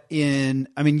 But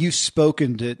you've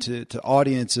spoken to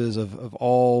audiences of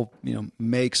all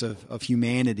makes of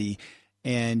humanity.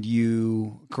 And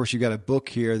of course, you've got a book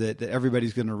here that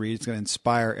everybody's going to read. It's going to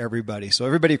inspire everybody. So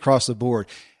everybody across the board.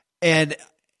 And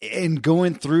in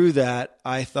going through that,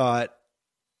 I thought,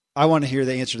 I want to hear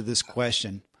the answer to this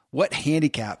question. What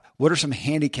are some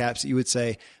handicaps that you would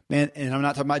say, man, and I'm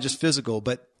not talking about just physical,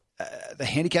 but the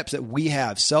handicaps that we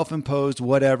have, self-imposed,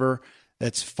 whatever,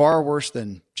 that's far worse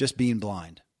than just being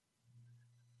blind?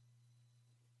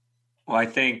 Well, I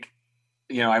think,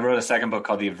 I wrote a second book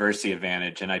called The Adversity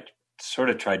Advantage, and I sort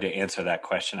of tried to answer that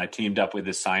question. I teamed up with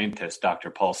this scientist, Dr.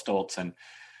 Paul Stoltz, and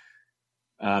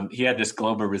he had this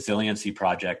global resiliency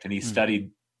project, and he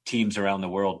studied teams around the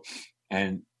world.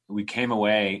 And we came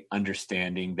away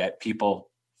understanding that people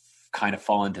kind of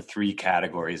fall into three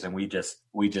categories, and we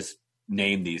just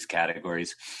name these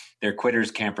categories. They're quitters,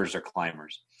 campers, or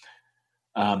climbers.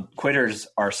 Quitters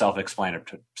are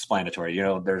self-explanatory.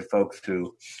 There's folks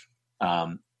who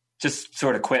just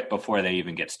sort of quit before they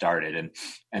even get started.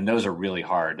 And those are really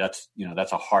hard. That's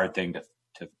a hard thing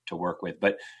to work with.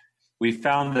 But we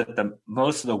found that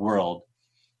most of the world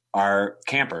are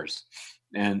campers.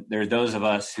 And there are those of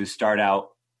us who start out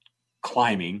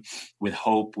climbing with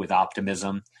hope, with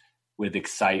optimism, with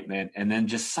excitement. And then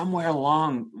just somewhere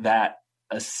along that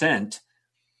ascent,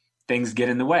 things get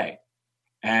in the way.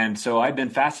 And so I've been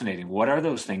fascinating. What are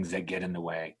those things that get in the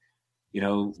way?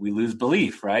 We lose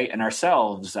belief, right? In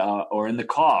ourselves or in the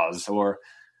cause, or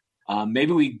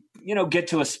maybe we, get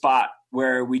to a spot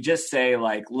where we just say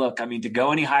like, look, to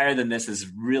go any higher than this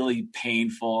is really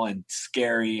painful and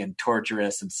scary and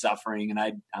torturous and suffering. And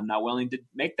I'm not willing to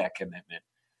make that commitment.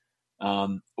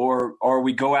 Or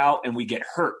we go out and we get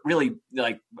hurt really,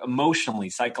 like, emotionally,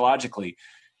 psychologically.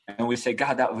 And we say,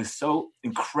 God, that was so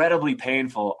incredibly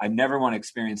painful. I never want to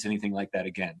experience anything like that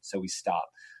again. So we stop.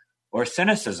 Or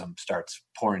cynicism starts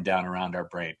pouring down around our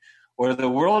brain. Or the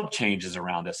world changes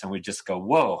around us and we just go,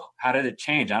 whoa, how did it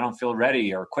change? I don't feel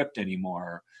ready or equipped anymore.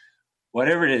 Or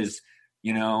whatever it is,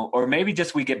 or maybe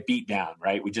just we get beat down,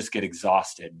 right? We just get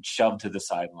exhausted and shoved to the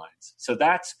sidelines. So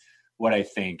that's what I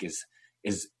think is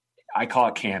I call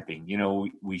it camping.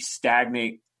 We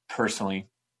stagnate personally,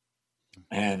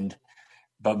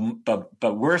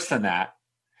 but worse than that,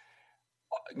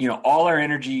 all our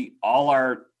energy, all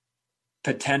our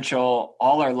potential,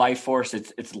 all our life force,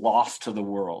 it's lost to the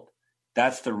world.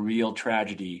 That's the real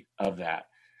tragedy of that.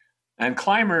 And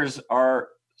climbers are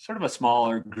sort of a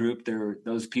smaller group. They're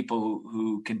those people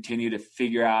who continue to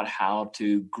figure out how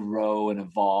to grow and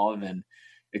evolve and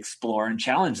explore and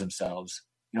challenge themselves,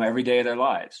 every day of their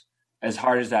lives, as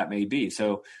hard as that may be.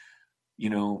 So,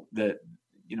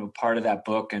 part of that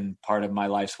book and part of my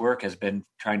life's work has been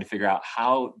trying to figure out,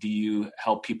 how do you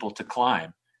help people to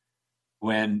climb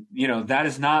when, that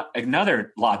is not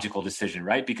another logical decision,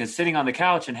 right? Because sitting on the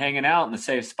couch and hanging out in the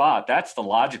safe spot, that's the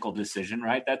logical decision,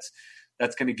 right? That's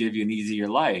going to give you an easier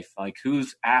life. Like,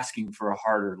 who's asking for a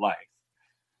harder life?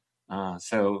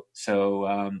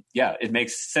 It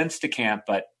makes sense to camp,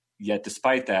 but yet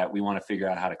despite that, we want to figure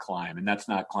out how to climb. And that's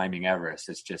not climbing Everest.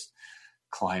 It's just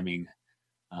climbing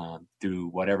through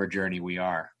whatever journey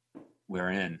we're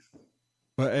in.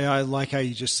 But I like how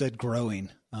you just said growing.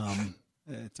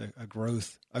 It's a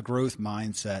growth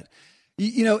mindset.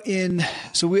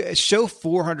 So we show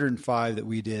 405 that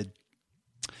we did,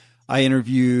 I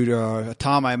interviewed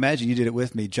Tom. I imagine you did it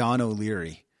with me, John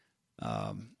O'Leary,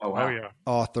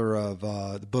 author of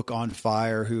the book On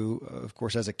Fire, who, of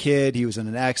course, as a kid, he was in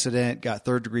an accident, got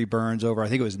third-degree burns over, I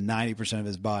think it was 90% of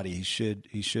his body. He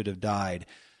should have died.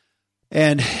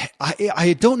 And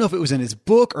I don't know if it was in his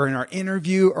book or in our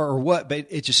interview or what, but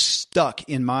it just stuck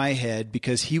in my head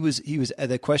because he was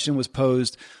the question was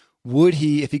posed, would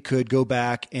he, if he could, go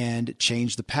back and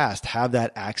change the past, have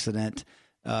that accident,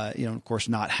 of course,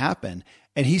 not happen?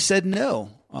 And he said no.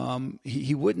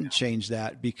 He wouldn't change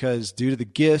that because due to the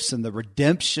gifts and the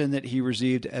redemption that he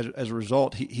received as a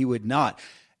result, he would not.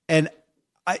 And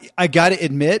I got to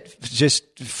admit,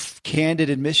 just candid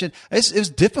admission, it was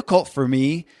difficult for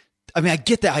me. I mean, I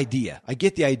get the idea. I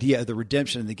get the idea of the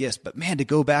redemption and the gifts, but man, to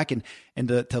go back and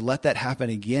to let that happen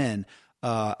again,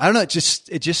 I don't know. It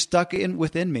just stuck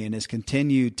within me and has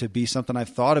continued to be something I've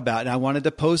thought about. And I wanted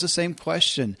to pose the same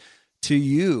question to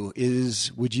you: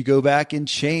 would you go back and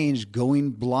change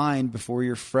going blind before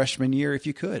your freshman year if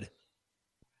you could?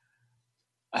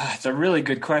 It's a really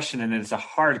good question, and it's a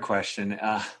hard question.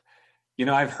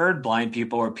 I've heard blind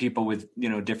people or people with,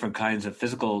 different kinds of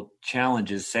physical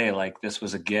challenges say, like, this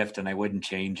was a gift and I wouldn't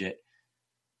change it.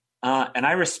 And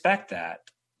I respect that.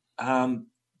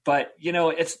 But,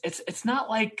 it's not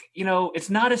like, it's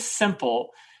not as simple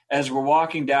as we're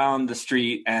walking down the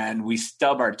street and we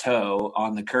stub our toe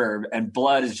on the curb and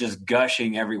blood is just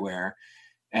gushing everywhere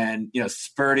and,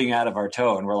 spurting out of our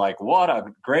toe. And we're like, what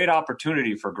a great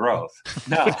opportunity for growth.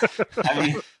 No, I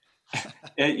mean,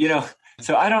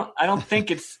 so I don't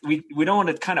think we don't want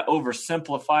to kind of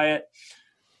oversimplify it.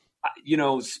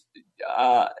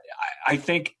 I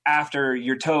think after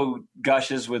your toe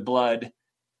gushes with blood,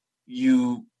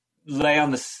 you lay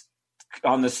on the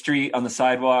street, on the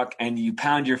sidewalk, and you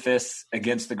pound your fists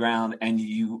against the ground and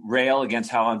you rail against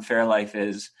how unfair life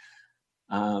is.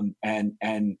 And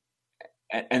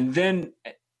then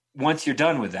once you're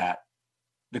done with that,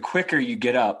 the quicker you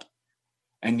get up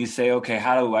and you say, okay,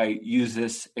 how do I use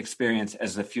this experience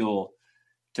as the fuel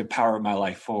to power my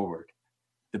life forward,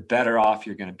 the better off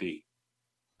you're going to be.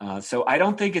 So I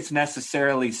don't think it's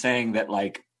necessarily saying that,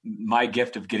 like, my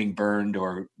gift of getting burned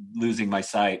or losing my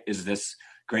sight is this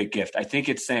great gift. I think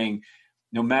it's saying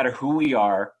no matter who we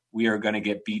are going to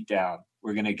get beat down.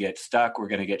 We're going to get stuck. We're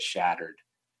going to get shattered.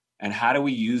 And how do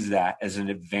we use that as an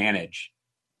advantage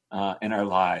in our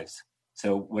lives?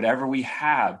 So whatever we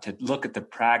have, to look at the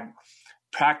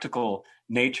practical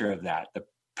nature of that, the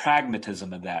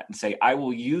pragmatism of that, and say, I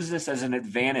will use this as an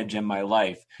advantage in my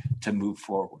life to move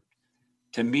forward.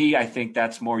 To me, I think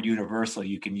that's more universal.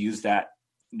 You can use that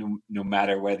no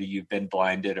matter whether you've been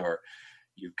blinded or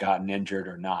you've gotten injured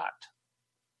or not.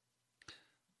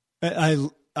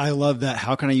 I love that.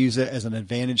 How can I use it as an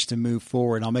advantage to move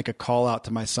forward? I'll make a call out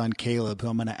to my son, Caleb, who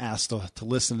I'm going to ask to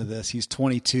listen to this. He's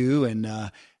 22 and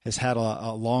has had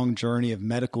a long journey of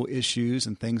medical issues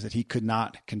and things that he could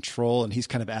not control. And he's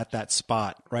kind of at that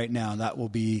spot right now. And that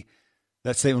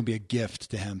statement will be a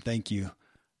gift to him. Thank you.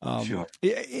 Sure.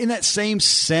 In that same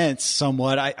sense,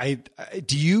 somewhat, I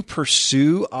do you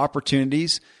pursue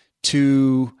opportunities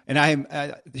to,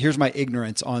 and here's my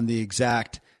ignorance on the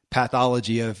exact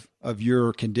pathology of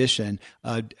your condition.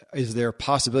 Is there a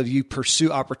possibility you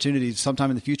pursue opportunities sometime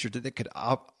in the future that it could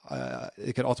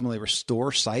ultimately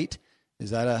restore sight? Is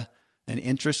that an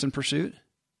interest and pursuit?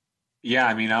 Yeah.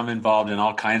 I mean, I'm involved in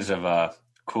all kinds of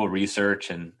cool research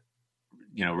and,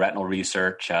 retinal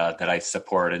research that I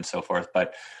support and so forth,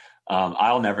 but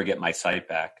I'll never get my sight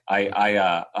back.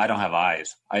 I don't have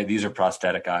eyes. These are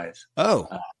prosthetic eyes. Oh,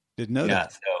 didn't know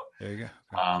that. So there you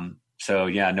go. So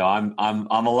yeah, no, I'm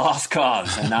a lost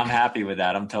cause, and I'm happy with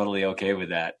that. I'm totally okay with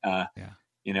that.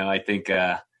 I think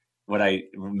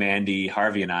Mandy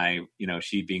Harvey and I,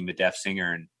 she being the deaf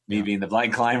singer and me being the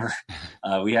blind climber,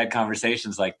 we had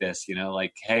conversations like this.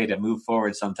 Like, hey, to move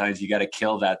forward, sometimes you got to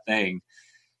kill that thing.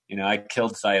 I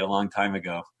killed sight a long time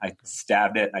ago. I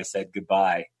stabbed it and I said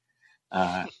goodbye.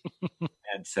 And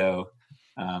so,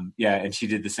 and she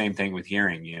did the same thing with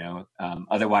hearing,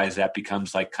 otherwise that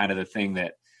becomes like kind of the thing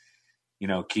that,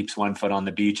 keeps one foot on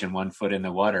the beach and one foot in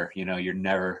the water. You're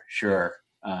never sure,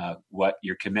 what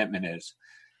your commitment is.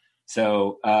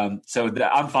 So I'm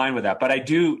fine with that, but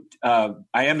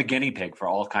I am a guinea pig for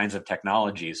all kinds of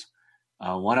technologies.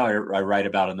 One I write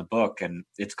about in the book, and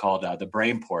it's called the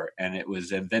brain port, and it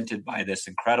was invented by this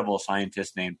incredible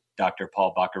scientist named Dr.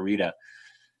 Paul Baccarita,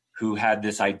 who had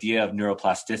this idea of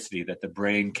neuroplasticity, that the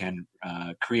brain can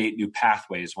create new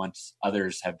pathways once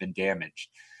others have been damaged,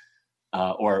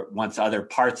 or once other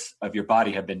parts of your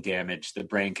body have been damaged, the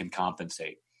brain can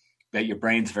compensate, that your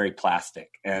brain's very plastic.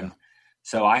 And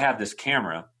so I have this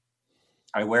camera,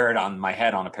 I wear it on my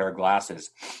head on a pair of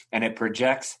glasses, and it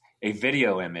projects a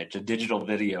digital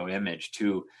video image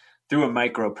through a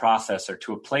microprocessor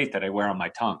to a plate that I wear on my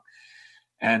tongue.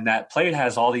 And that plate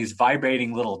has all these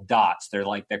vibrating little dots. They're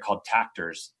called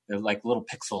tactors. They're like little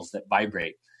pixels that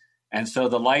vibrate. And so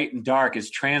the light and dark is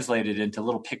translated into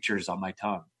little pictures on my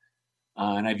tongue.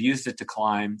 And I've used it to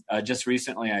climb. Just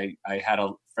recently, I had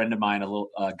a friend of mine, a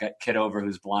little kid over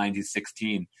who's blind. He's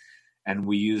 16. And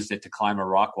we used it to climb a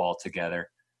rock wall together.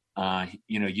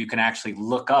 You can actually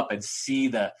look up and see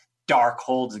the dark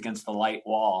holds against the light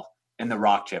wall in the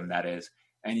rock gym, that is.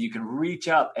 And you can reach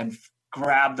up and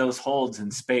grab those holds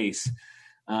in space.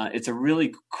 It's a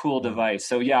really cool device.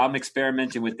 So yeah, I'm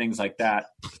experimenting with things like that.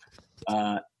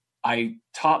 I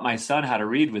taught my son how to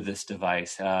read with this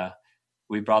device.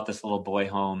 We brought this little boy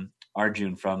home,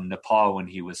 Arjun, from Nepal when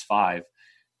he was 5,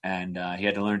 and he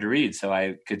had to learn to read. So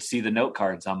I could see the note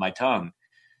cards on my tongue,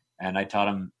 and I taught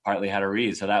him partly how to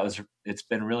read. So it's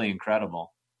been really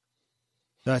incredible.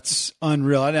 That's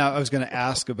unreal. Now, I was going to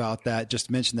ask about that. Just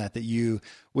mention that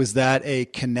was that a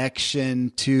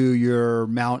connection to your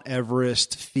Mount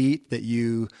Everest feat that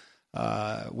you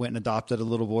went and adopted a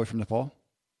little boy from Nepal?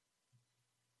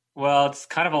 Well, it's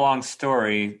kind of a long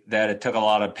story that it took a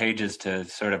lot of pages to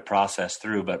sort of process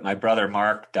through. But my brother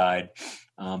Mark died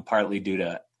partly due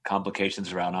to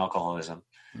complications around alcoholism,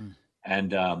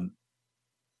 and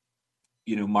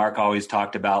Mark always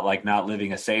talked about like not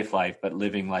living a safe life, but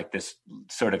living like this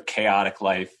sort of chaotic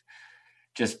life,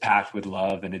 just packed with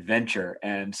love and adventure.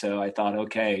 And so I thought,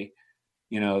 okay,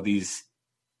 these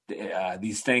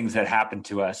things that happen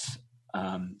to us,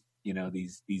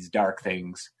 these dark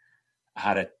things,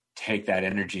 how to take that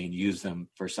energy and use them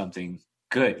for something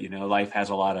good. Life has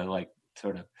a lot of like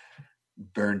sort of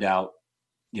burned out,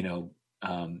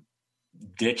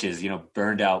 ditches,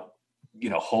 burned out,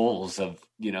 holes of,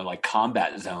 like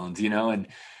combat zones, and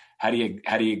how do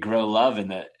you grow love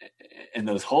in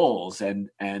those holes?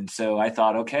 And so I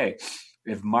thought, okay,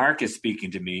 if Mark is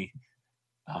speaking to me,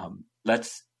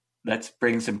 let's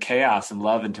bring some chaos and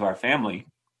love into our family.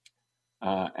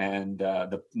 And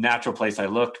the natural place I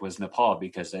looked was Nepal,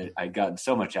 because I'd gotten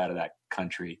so much out of that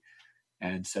country.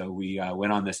 And so we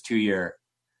went on this 2-year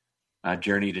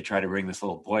journey to try to bring this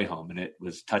little boy home, and it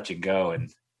was touch and go.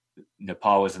 And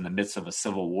Nepal was in the midst of a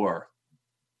civil war,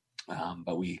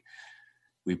 but we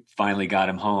finally got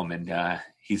him home, and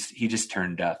he just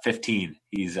turned 15.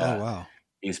 He's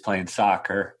he's playing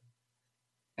soccer,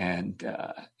 and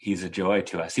he's a joy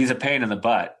to us. He's a pain in the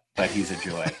butt, but he's a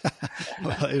joy.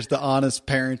 Well, there's the honest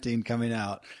parenting coming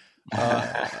out.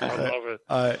 I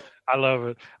love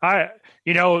it.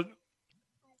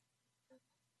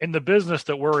 In the business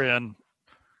that we're in,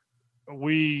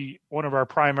 one of our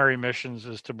primary missions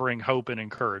is to bring hope and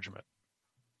encouragement.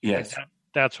 Yes.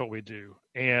 That's what we do.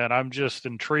 And I'm just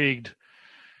intrigued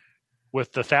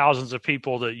with the thousands of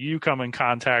people that you come in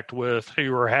contact with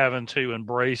who are having to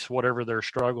embrace whatever their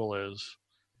struggle is.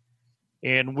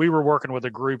 And we were working with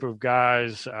a group of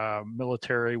guys,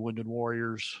 military wounded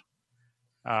warriors.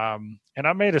 And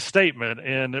I made a statement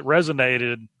and it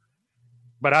resonated,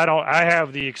 but I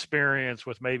have the experience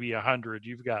with maybe 100.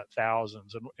 You've got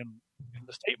thousands. And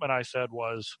the statement I said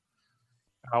was,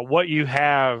 what you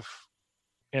have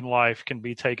in life can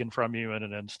be taken from you in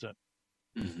an instant.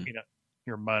 Mm-hmm. You know,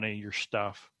 your money, your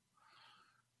stuff,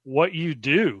 what you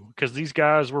do, because these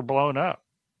guys were blown up.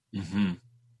 Mm-hmm.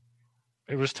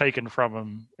 It was taken from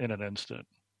them in an instant.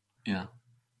 Yeah.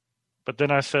 But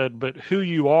then I said, but who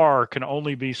you are can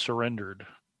only be surrendered.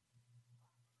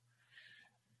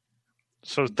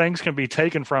 So things can be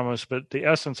taken from us, but the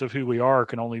essence of who we are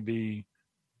can only be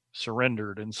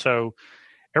surrendered. And so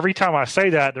every time I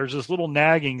say that, there's this little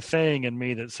nagging thing in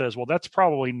me that says, well, that's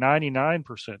probably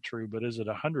 99% true, but is it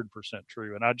 100%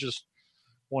 true? And I just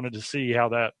wanted to see how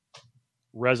that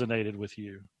resonated with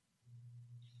you.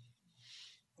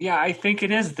 Yeah, I think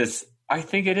it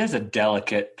is a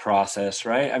delicate process,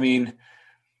 right? I mean,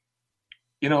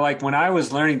 like when I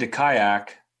was learning to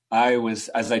kayak,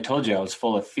 as I told you, I was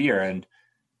full of fear. And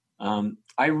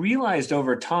I realized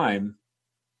over time,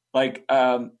 like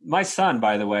my son,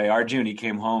 by the way, Arjun, he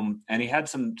came home and he had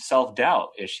some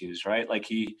self-doubt issues, right? Like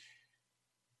we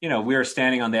were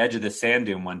standing on the edge of the sand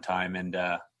dune one time and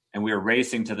we were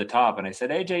racing to the top. And I said,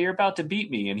 AJ, you're about to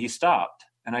beat me. And he stopped.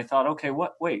 And I thought, okay,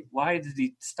 wait, why did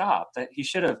he stop? That he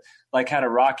should have had a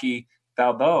Rocky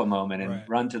Balboa moment and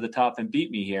run to the top and beat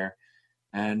me here.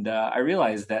 And I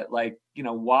realized that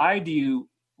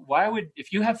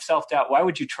if you have self-doubt, why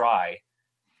would you try?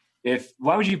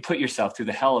 Why would you put yourself through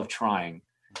the hell of trying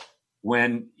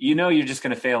when you're just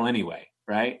going to fail anyway,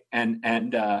 right?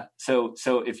 And so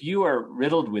if you are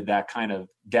riddled with that kind of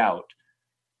doubt,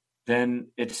 then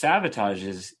it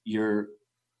sabotages your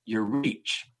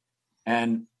reach.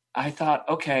 And I thought,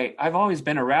 okay, I've always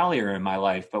been a rallier in my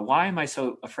life, but why am I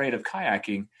so afraid of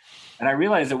kayaking? And I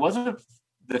realized it wasn't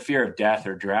the fear of death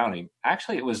or drowning.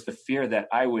 Actually, it was the fear that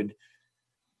I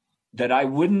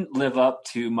wouldn't live up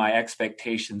to my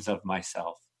expectations of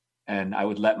myself. And I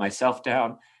would let myself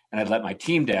down and I'd let my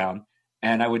team down.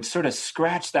 And I would sort of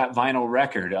scratch that vinyl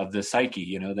record of the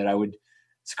psyche, that I would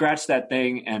scratch that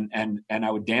thing and I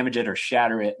would damage it or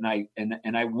shatter it.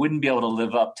 And I wouldn't be able to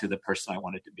live up to the person I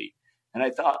wanted to be. And I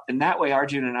thought in that way,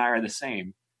 Arjun and I are the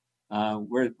same.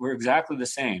 We're exactly the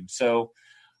same. So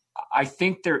I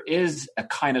think there is a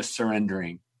kind of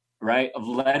surrendering, right? Of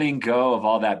letting go of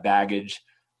all that baggage,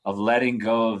 of letting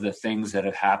go of the things that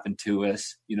have happened to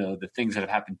us, the things that have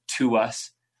happened to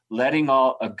us, letting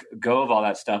go of all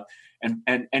that stuff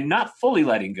and not fully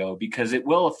letting go because it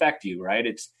will affect you, right?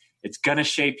 It's going to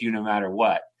shape you no matter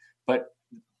what,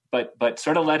 but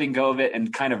sort of letting go of it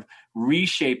and kind of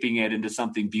reshaping it into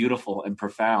something beautiful and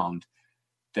profound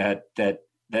that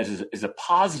is a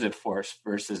positive force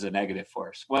versus a negative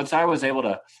force. Once I was able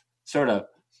to sort of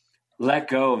let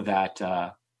go of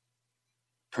that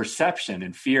perception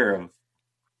and fear of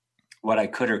what I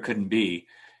could or couldn't be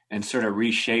and sort of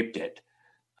reshaped it,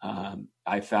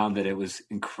 I found that it was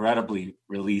incredibly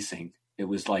releasing. It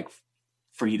was like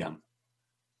freedom.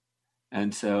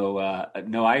 And so,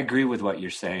 no, I agree with what you're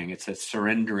saying. It's a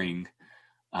surrendering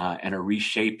and a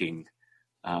reshaping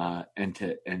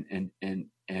into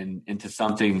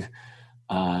something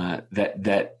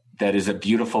that is a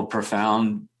beautiful,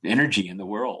 profound energy in the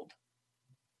world.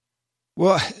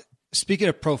 Well, speaking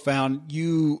of profound,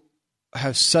 you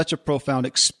have such a profound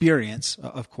experience,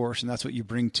 of course, and that's what you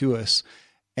bring to us.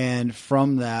 And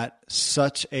from that,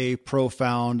 such a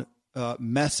profound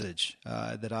message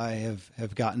that I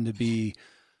have gotten to be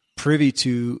privy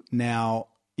to now.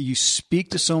 You speak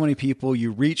to so many people,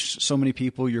 you reach so many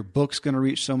people, your book's going to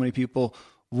reach so many people.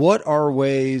 What are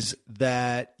ways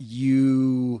that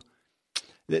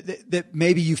that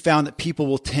maybe you found that people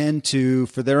will tend to,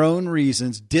 for their own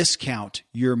reasons, discount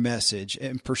your message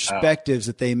and perspectives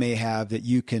that they may have that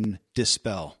you can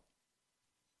dispel?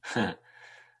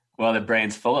 Well, the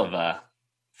brain's full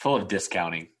of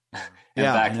discounting. In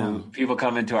fact, when people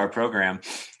come into our program,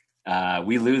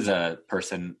 we lose a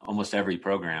person almost every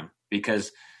program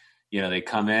because, they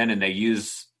come in and they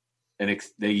use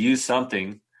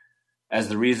something as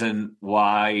the reason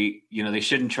why, they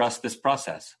shouldn't trust this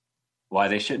process, why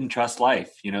they shouldn't trust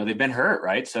life. They've been hurt,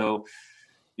 right? So,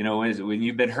 when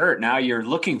you've been hurt, now you're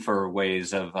looking for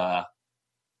ways of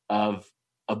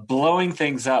blowing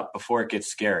things up before it gets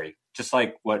scary, just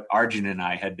like what Arjun and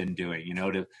I had been doing,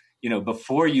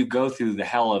 before you go through the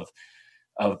hell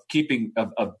of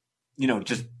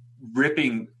just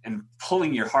ripping and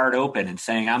pulling your heart open and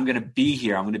saying, I'm going to be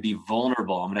here. I'm going to be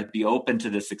vulnerable. I'm going to be open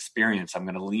to this experience. I'm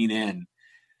going to lean in.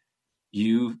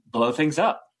 You blow things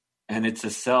up, and it's a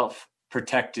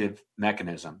protective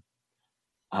mechanism.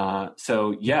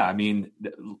 So yeah, I mean,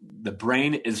 the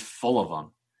brain is full of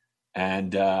them.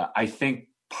 And I think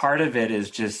part of it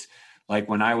is just like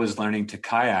when I was learning to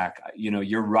kayak,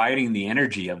 you're riding the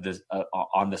energy of the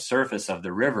on the surface of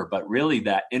the river, but really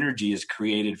that energy is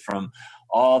created from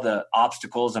all the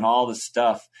obstacles and all the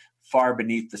stuff far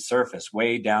beneath the surface,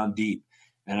 way down deep.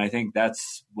 And I think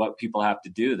that's what people have to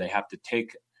do. They have to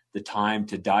take the time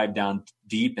to dive down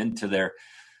deep into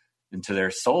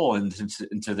their soul and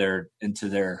into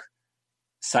their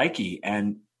psyche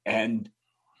and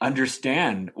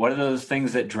understand what are those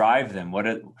things that drive them.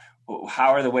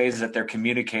 How are the ways that they're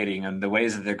communicating and the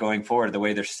ways that they're going forward, the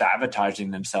way they're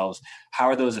sabotaging themselves? How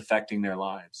are those affecting their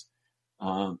lives?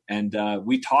 And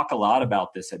we talk a lot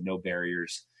about this at No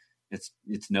Barriers.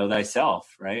 It's know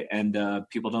thyself, right? And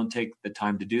people don't take the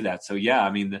time to do that. So yeah,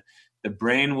 I mean, the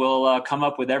brain will come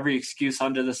up with every excuse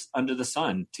under the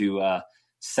sun to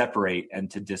separate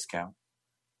and to discount.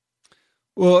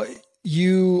 Well,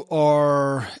 you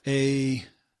are a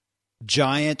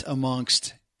giant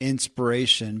amongst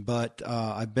inspiration, but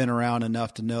I've been around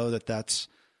enough to know that that's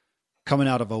coming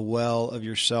out of a well of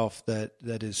yourself that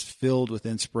is filled with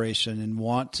inspiration, and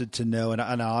wanted to know, and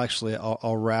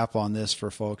I'll wrap on this for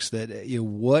folks, that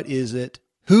what is it,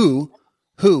 who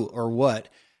or what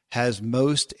has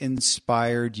most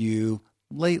inspired you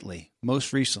lately,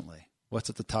 most recently? What's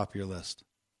at the top of your list?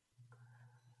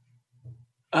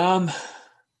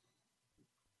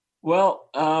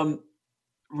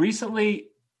 Recently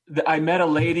I met a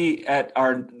lady at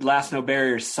our last No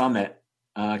Barriers Summit,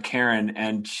 Karen,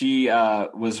 and she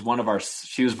was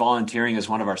volunteering as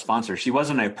one of our sponsors. She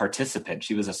wasn't a participant.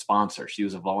 She was a sponsor. She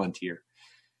was a volunteer.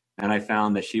 And I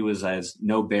found that she was as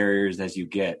no barriers as you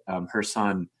get. Her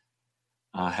son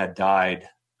had died.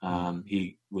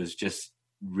 He was just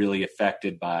really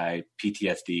affected by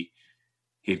PTSD.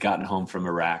 He had gotten home from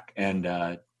Iraq,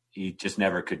 and he just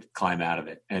never could climb out of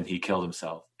it, and he killed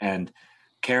himself. And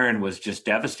Karen was just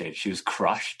devastated. She was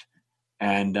crushed.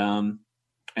 And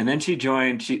then she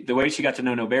joined, the way she got to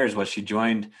know No Barriers was she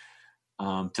joined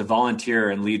to volunteer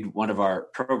and lead one of our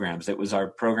programs. It was our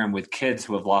program with kids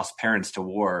who have lost parents to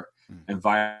war and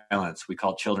violence. We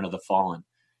call Children of the Fallen.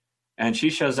 And she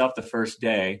shows up the first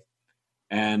day,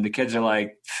 and the kids are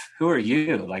like, who are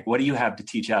you? Like, what do you have to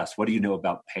teach us? What do you know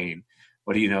about pain?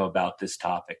 What do you know about this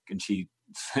topic? And she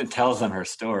tells them her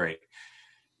story.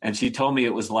 And she told me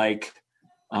it was like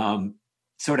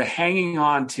sort of hanging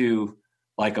on to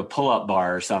like a pull-up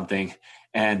bar or something,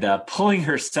 and pulling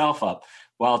herself up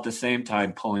while at the same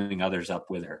time pulling others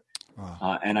up with her.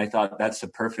 Wow. And I thought that's a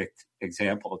perfect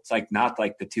example. It's like not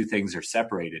like the two things are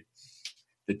separated.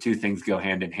 The two things go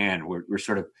hand in hand. We're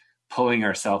sort of pulling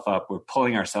ourselves up. We're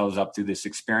pulling ourselves up through this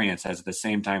experience, as at the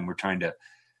same time we're trying to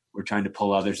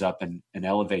pull others up and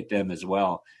elevate them as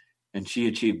well. And she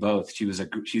achieved both.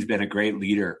 She's been a great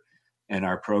leader in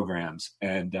our programs,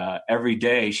 and every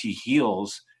day she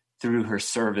heals through her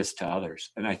service to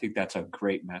others. And I think that's a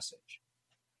great message.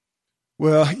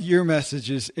 Well, your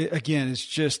message is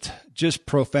just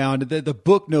profound. The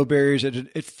book No Barriers,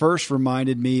 it first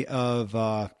reminded me of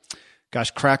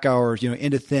Krakauer's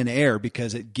Into Thin Air,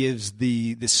 because it gives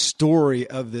the story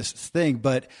of this thing.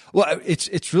 But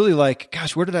it's really like,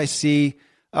 gosh, where did I see?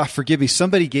 Forgive me.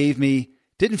 Somebody gave me.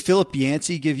 Didn't Philip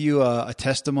Yancey give you a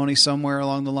testimony somewhere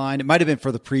along the line? It might have been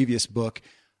for the previous book,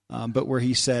 but where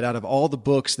he said, out of all the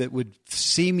books that would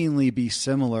seemingly be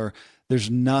similar,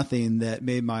 there's nothing that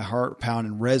made my heart pound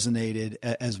and resonated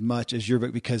as much as your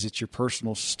book, because it's your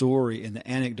personal story and the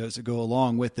anecdotes that go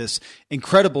along with this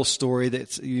incredible story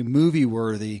that's movie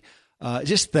worthy.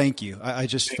 Just thank you. I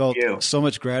just felt so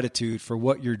much gratitude for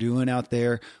what you're doing out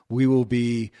there. We will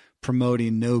be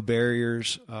promoting No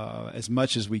Barriers as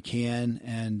much as we can.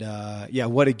 And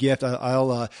what a gift.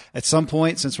 I'll at some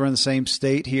point, since we're in the same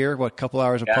state here, a couple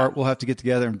hours apart, we'll have to get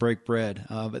together and break bread.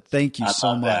 But thank you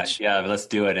so much. That. Yeah, let's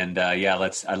do it. And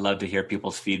I'd love to hear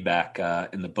people's feedback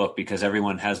in the book, because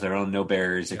everyone has their own No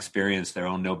Barriers experience, their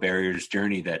own No Barriers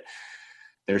journey that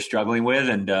they're struggling with,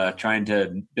 and trying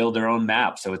to build their own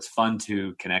map. So it's fun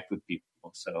to connect with people.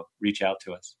 So reach out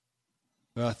to us.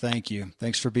 Well, thank you.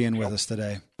 Thanks for being with us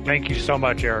today. Thank you so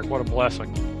much, Erik. What a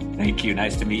blessing. Thank you.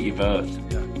 Nice to meet you both.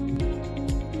 Yeah.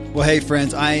 Well, hey,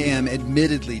 friends, I am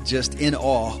admittedly just in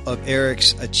awe of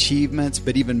Erik's achievements,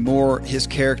 but even more his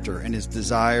character and his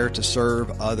desire to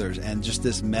serve others, and just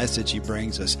this message he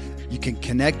brings us. You can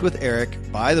connect with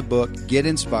Erik, buy the book, get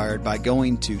inspired by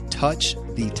going to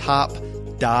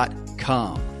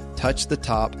touchthetop.com.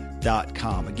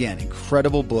 touchthetop.com. Again,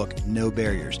 incredible book, No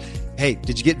Barriers. Hey,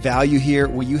 did you get value here?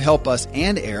 Will you help us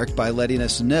and Erik by letting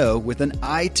us know with an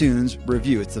iTunes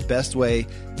review? It's the best way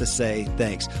to say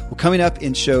thanks. Well, coming up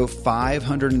in show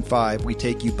 505, we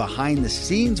take you behind the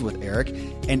scenes with Erik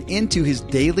and into his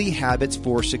daily habits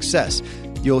for success.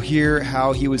 You'll hear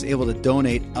how he was able to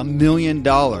donate $1 million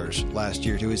last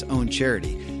year to his own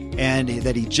charity, and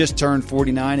that he just turned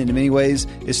 49 and in many ways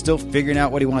is still figuring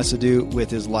out what he wants to do with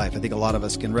his life. I think a lot of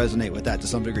us can resonate with that to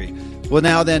some degree. Well,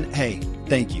 now then, hey,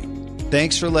 thank you.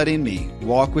 Thanks for letting me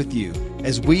walk with you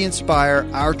as we inspire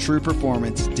our true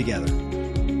performance together.